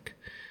the kick.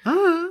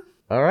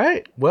 All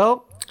right.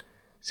 Well,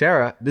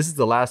 Sarah, this is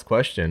the last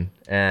question,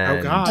 and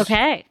Oh gosh.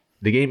 Okay.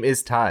 the game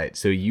is tied,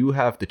 so you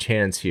have the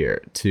chance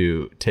here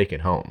to take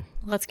it home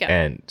Let's go.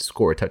 and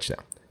score a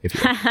touchdown. If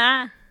you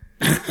want.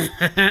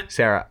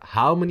 Sarah,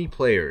 how many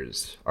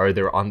players are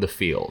there on the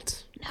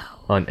field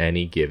on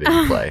any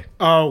given play?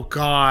 Oh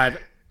god.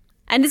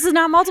 And this is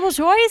not multiple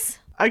choice?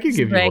 I can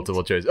give you rigged.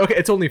 multiple choice. Okay,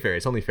 it's only fair.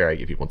 It's only fair I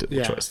give you multiple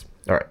Yeah. choice.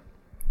 All right.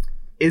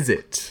 Is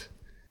it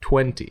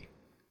 20,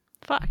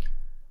 Fuck.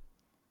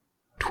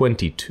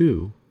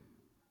 22,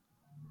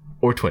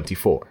 or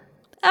 24?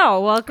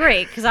 Oh, well,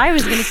 great, because I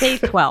was going to say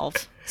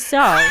 12. So,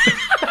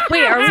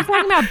 wait, are we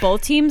talking about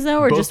both teams, though,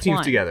 or Both just teams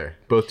one? together.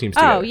 Both teams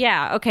together. Oh,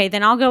 yeah. Okay,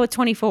 then I'll go with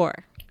 24.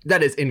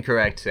 That is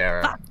incorrect,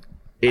 Sarah.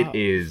 It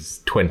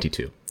is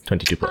 22.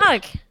 22 players.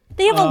 Fuck.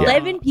 They have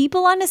 11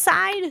 people on the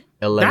side?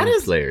 11 That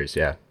is- players,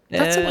 yeah.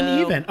 That's so Ew.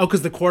 uneven. Oh,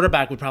 because the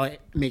quarterback would probably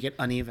make it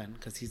uneven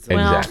because he's the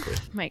Well, Exactly.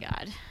 my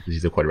God.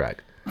 He's the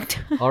quarterback.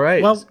 All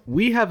right. Well-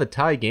 we have a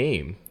tie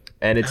game,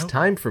 and it's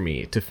time for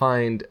me to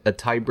find a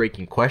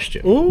tie-breaking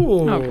question.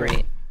 Ooh. Oh,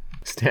 great.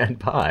 Stand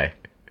by.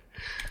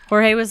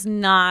 Jorge was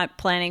not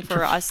planning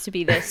for us to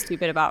be this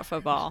stupid about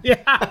football.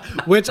 Yeah.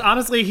 Which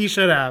honestly he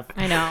should have.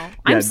 I know. Yeah,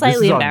 I'm this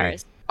slightly is on me.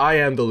 embarrassed. I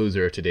am the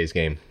loser of today's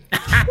game.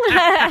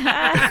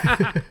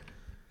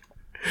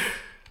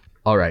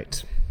 All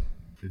right.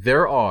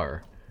 There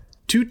are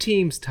 2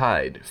 teams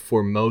tied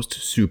for most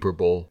Super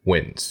Bowl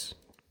wins.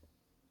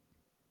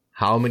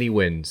 How many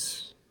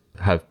wins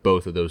have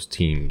both of those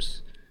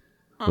teams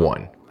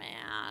won?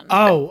 Man.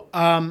 Oh,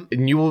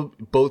 And you will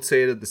both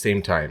say it at the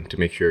same time to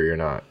make sure you're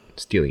not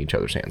stealing each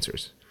other's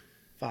answers.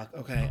 fuck.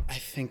 Okay, I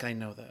think I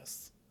know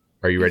this.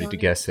 Are you ready to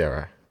guess,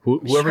 Sarah?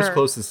 Whoever's Sure.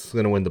 closest is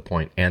going to win the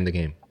point and the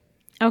game.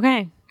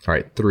 Okay. All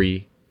right,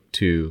 3,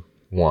 2,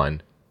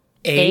 1.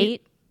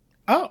 8.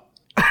 Oh.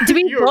 Did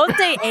we both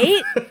say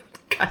 8?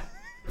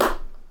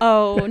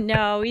 Oh,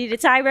 no. We need a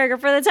tiebreaker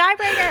for the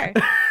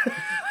tiebreaker.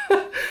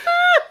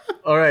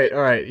 All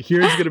right.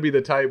 Here's going to be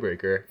the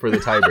tiebreaker for the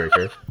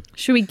tiebreaker.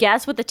 Should we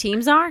guess what the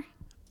teams are?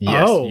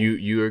 Yes, Oh.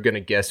 you are going to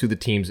guess who the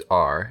teams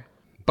are.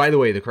 By the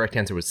way, the correct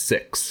answer was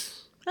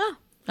 6. Oh,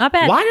 not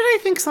bad. Why did I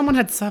think someone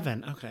had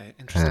 7? Okay,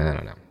 interesting. I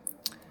don't know.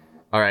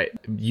 All right,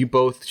 you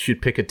both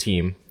should pick a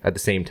team at the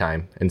same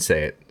time and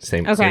say it.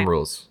 Same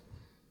rules.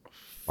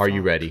 Are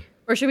you ready?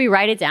 Or should we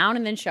write it down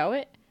and then show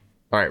it?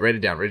 All right, write it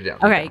down.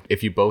 Okay.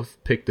 If you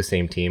both pick the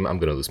same team, I'm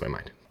going to lose my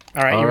mind.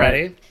 All right, you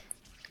ready?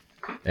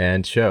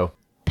 And show.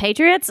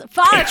 Patriots?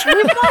 Fudge! We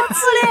both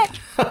said it!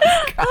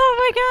 Oh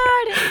my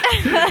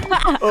god!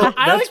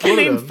 I only can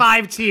name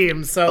 5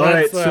 teams, so All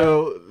right, that's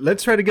so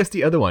let's try to guess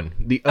the other one.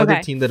 The other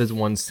Okay. team that has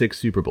won 6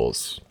 Super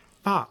Bowls.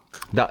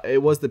 fuck.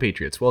 It was the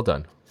Patriots. Well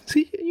done.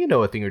 See, you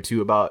know a thing or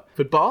two about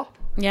football.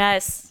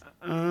 Yes.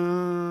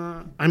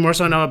 I more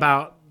so know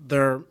about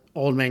their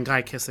old man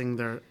guy kissing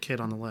their kid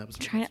on the lips.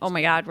 Oh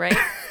my god, right?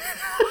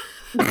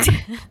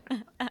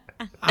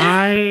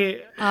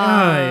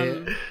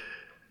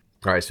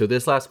 All right, so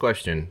this last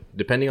question,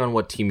 depending on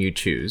what team you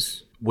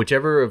choose,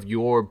 whichever of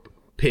your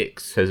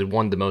picks has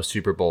won the most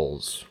Super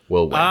Bowls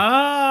will win.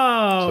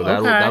 Oh, So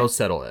that'll okay. that'll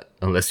settle it,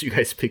 unless you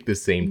guys pick the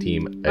same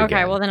team again.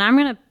 Okay, well then I'm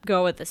gonna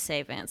go with the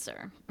safe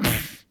answer.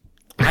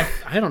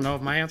 I don't know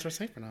if my answer is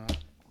safe or not.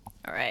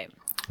 All right.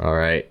 All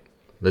right,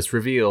 let's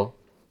reveal.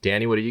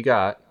 Danny, what do you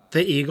got?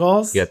 The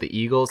Eagles? You got the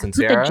Eagles and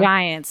With Sarah. the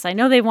Giants. I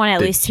know they've won at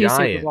The least 2 Super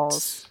Giants.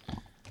 Bowls.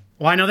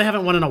 Well, I know they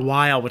haven't won in a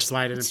while, which is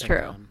why I didn't pick true.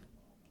 them.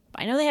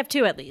 I know they have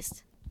 2 at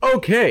least.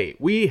 Okay,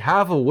 we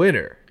have a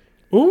winner.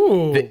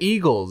 Ooh. The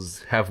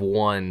Eagles have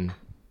won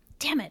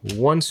Damn it.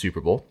 1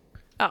 Super Bowl.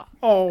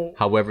 Oh.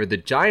 However, the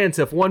Giants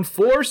have won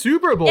 4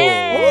 Super Bowls.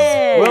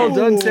 Yay! Well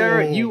done,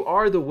 Sarah. You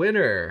are the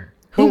winner.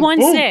 Who won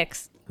boom.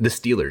 6? The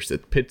Steelers, the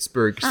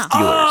Pittsburgh Steelers.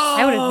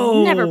 I would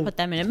have never put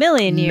them in a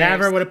million years.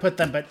 Never would have put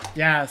them, but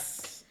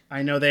yes,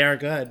 I know they are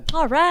good.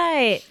 All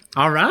right.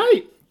 All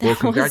right. Well,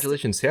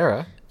 congratulations,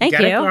 Sarah. Thank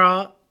Get you. it,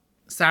 girl.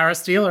 Sarah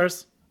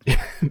Steelers.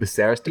 The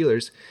Sarah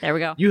Steelers. There we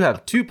go. You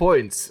have 2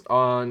 points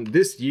on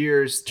this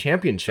year's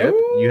championship.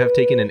 You have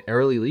taken an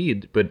early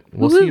lead, but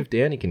we'll see if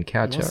Danny can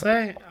catch We'll up.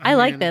 say. I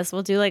like mean, this.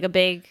 We'll do like a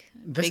big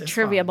This is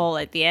trivia fun. bowl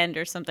at the end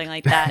or something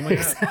like that.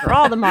 For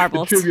all the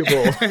marbles. Trivia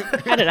Bowl.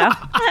 I don't know.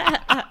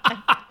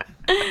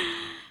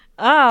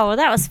 Oh, well,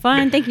 that was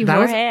fun. Thank you, That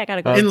was Jorge. I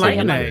gotta go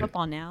enlightening. play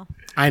football now.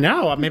 I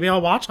know. Maybe I'll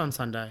watch on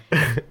Sunday.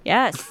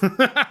 Yes,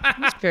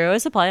 it's true.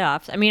 It's the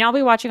playoffs. I mean, I'll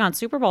be watching on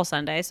Super Bowl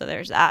Sunday, so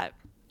there's that.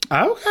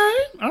 Okay.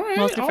 All right.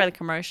 Mostly for the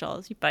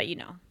commercials, but you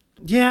know,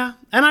 Yeah.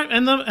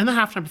 And the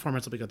halftime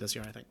performance will be good this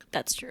year, I think.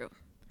 that's true.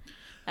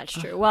 That's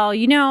true. Well,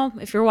 you know,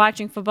 if you're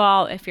watching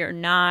football, if you're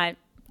not,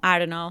 I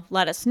don't know,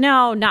 let us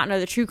know. Not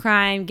Another True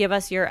Crime. Give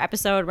us your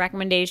episode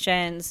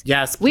recommendations.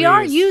 Yes, we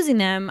are please. using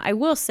them. I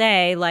will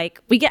say, like,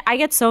 I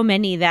get so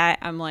many that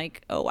I'm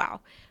like, oh wow,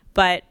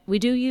 but we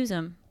do use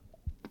them.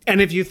 And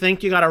if you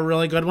think you got a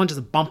really good one,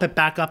 just bump it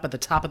back up at the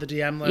top of the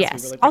DM list. We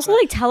Yes. really Also,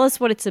 appreciate like, tell us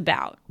what it's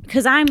about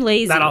because I'm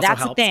lazy. That also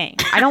That's helps. the thing.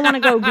 I don't want to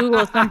go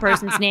Google some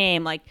person's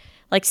name. Like,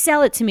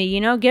 sell it to me.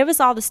 You know, give us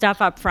all the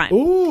stuff up front.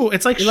 Ooh,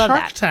 it's like love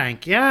Shark that.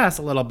 Tank. Yes,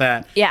 a little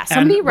bit. Yeah. And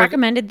Somebody we're-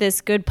 recommended this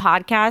good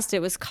podcast. It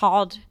was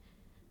called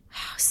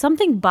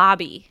something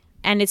Bobby,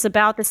 and it's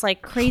about this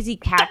like crazy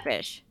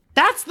catfish.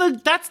 That's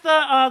the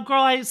girl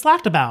I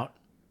slacked about.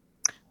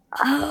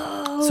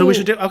 Oh. So we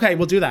should do. Okay,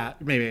 we'll do that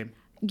maybe.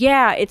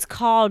 Yeah, it's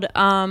called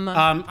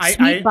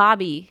Sweet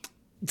Bobby.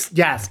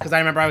 Yes, because I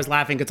remember I was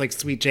laughing. It's like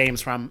Sweet James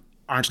from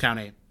Orange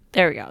County.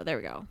 There we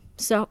go.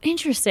 So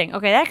interesting.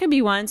 Okay, that could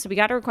be one. So we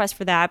got a request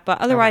for that, but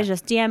otherwise,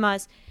 just DM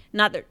us.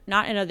 Not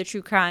Another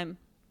True Crime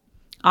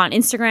on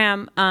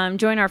Instagram.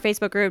 Join our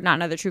Facebook group, Not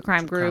Another True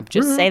Crime group.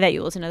 Just say that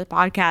you listen to the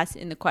podcast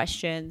in the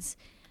questions.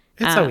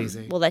 It's so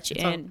easy. We'll let you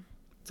in.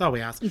 That's all we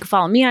ask. You can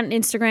follow me on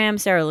Instagram,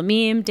 Sarah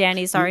Lamim.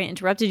 Danny, sorry I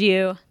interrupted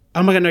you.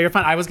 Oh my God, no, you're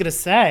fine. I was gonna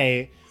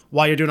say,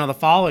 while you're doing all the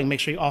following, make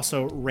sure you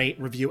also rate,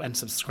 review, and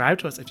subscribe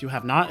to us if you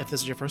have not. If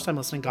this is your first time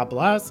listening, God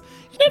bless.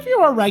 And if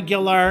you're a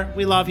regular,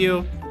 we love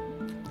you.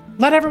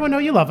 Let everyone know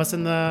you love us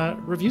in the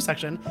review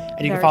section.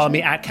 And you can Very follow true.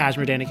 me at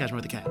Cashmere Danny, Cashmere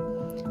with a K.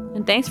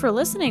 And thanks for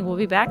listening. We'll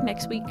be back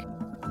next week.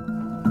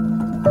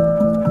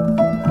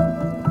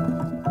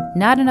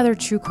 Not Another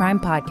True Crime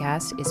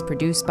Podcast is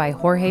produced by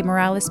Jorge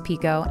Morales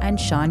Pico and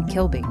Sean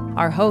Kilby.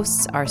 Our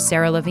hosts are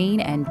Sarah Levine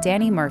and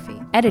Danny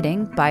Murphy.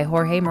 Editing by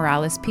Jorge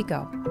Morales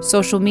Pico.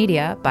 Social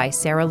media by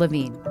Sarah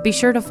Levine. Be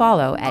sure to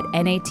follow at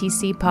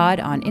NATC Pod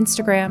on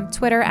Instagram,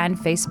 Twitter, and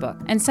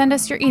Facebook. And send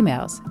us your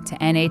emails to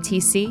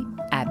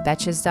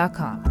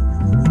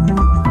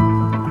natc@betches.com.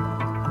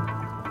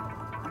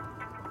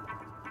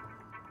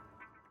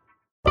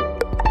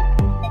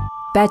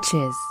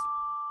 Betches.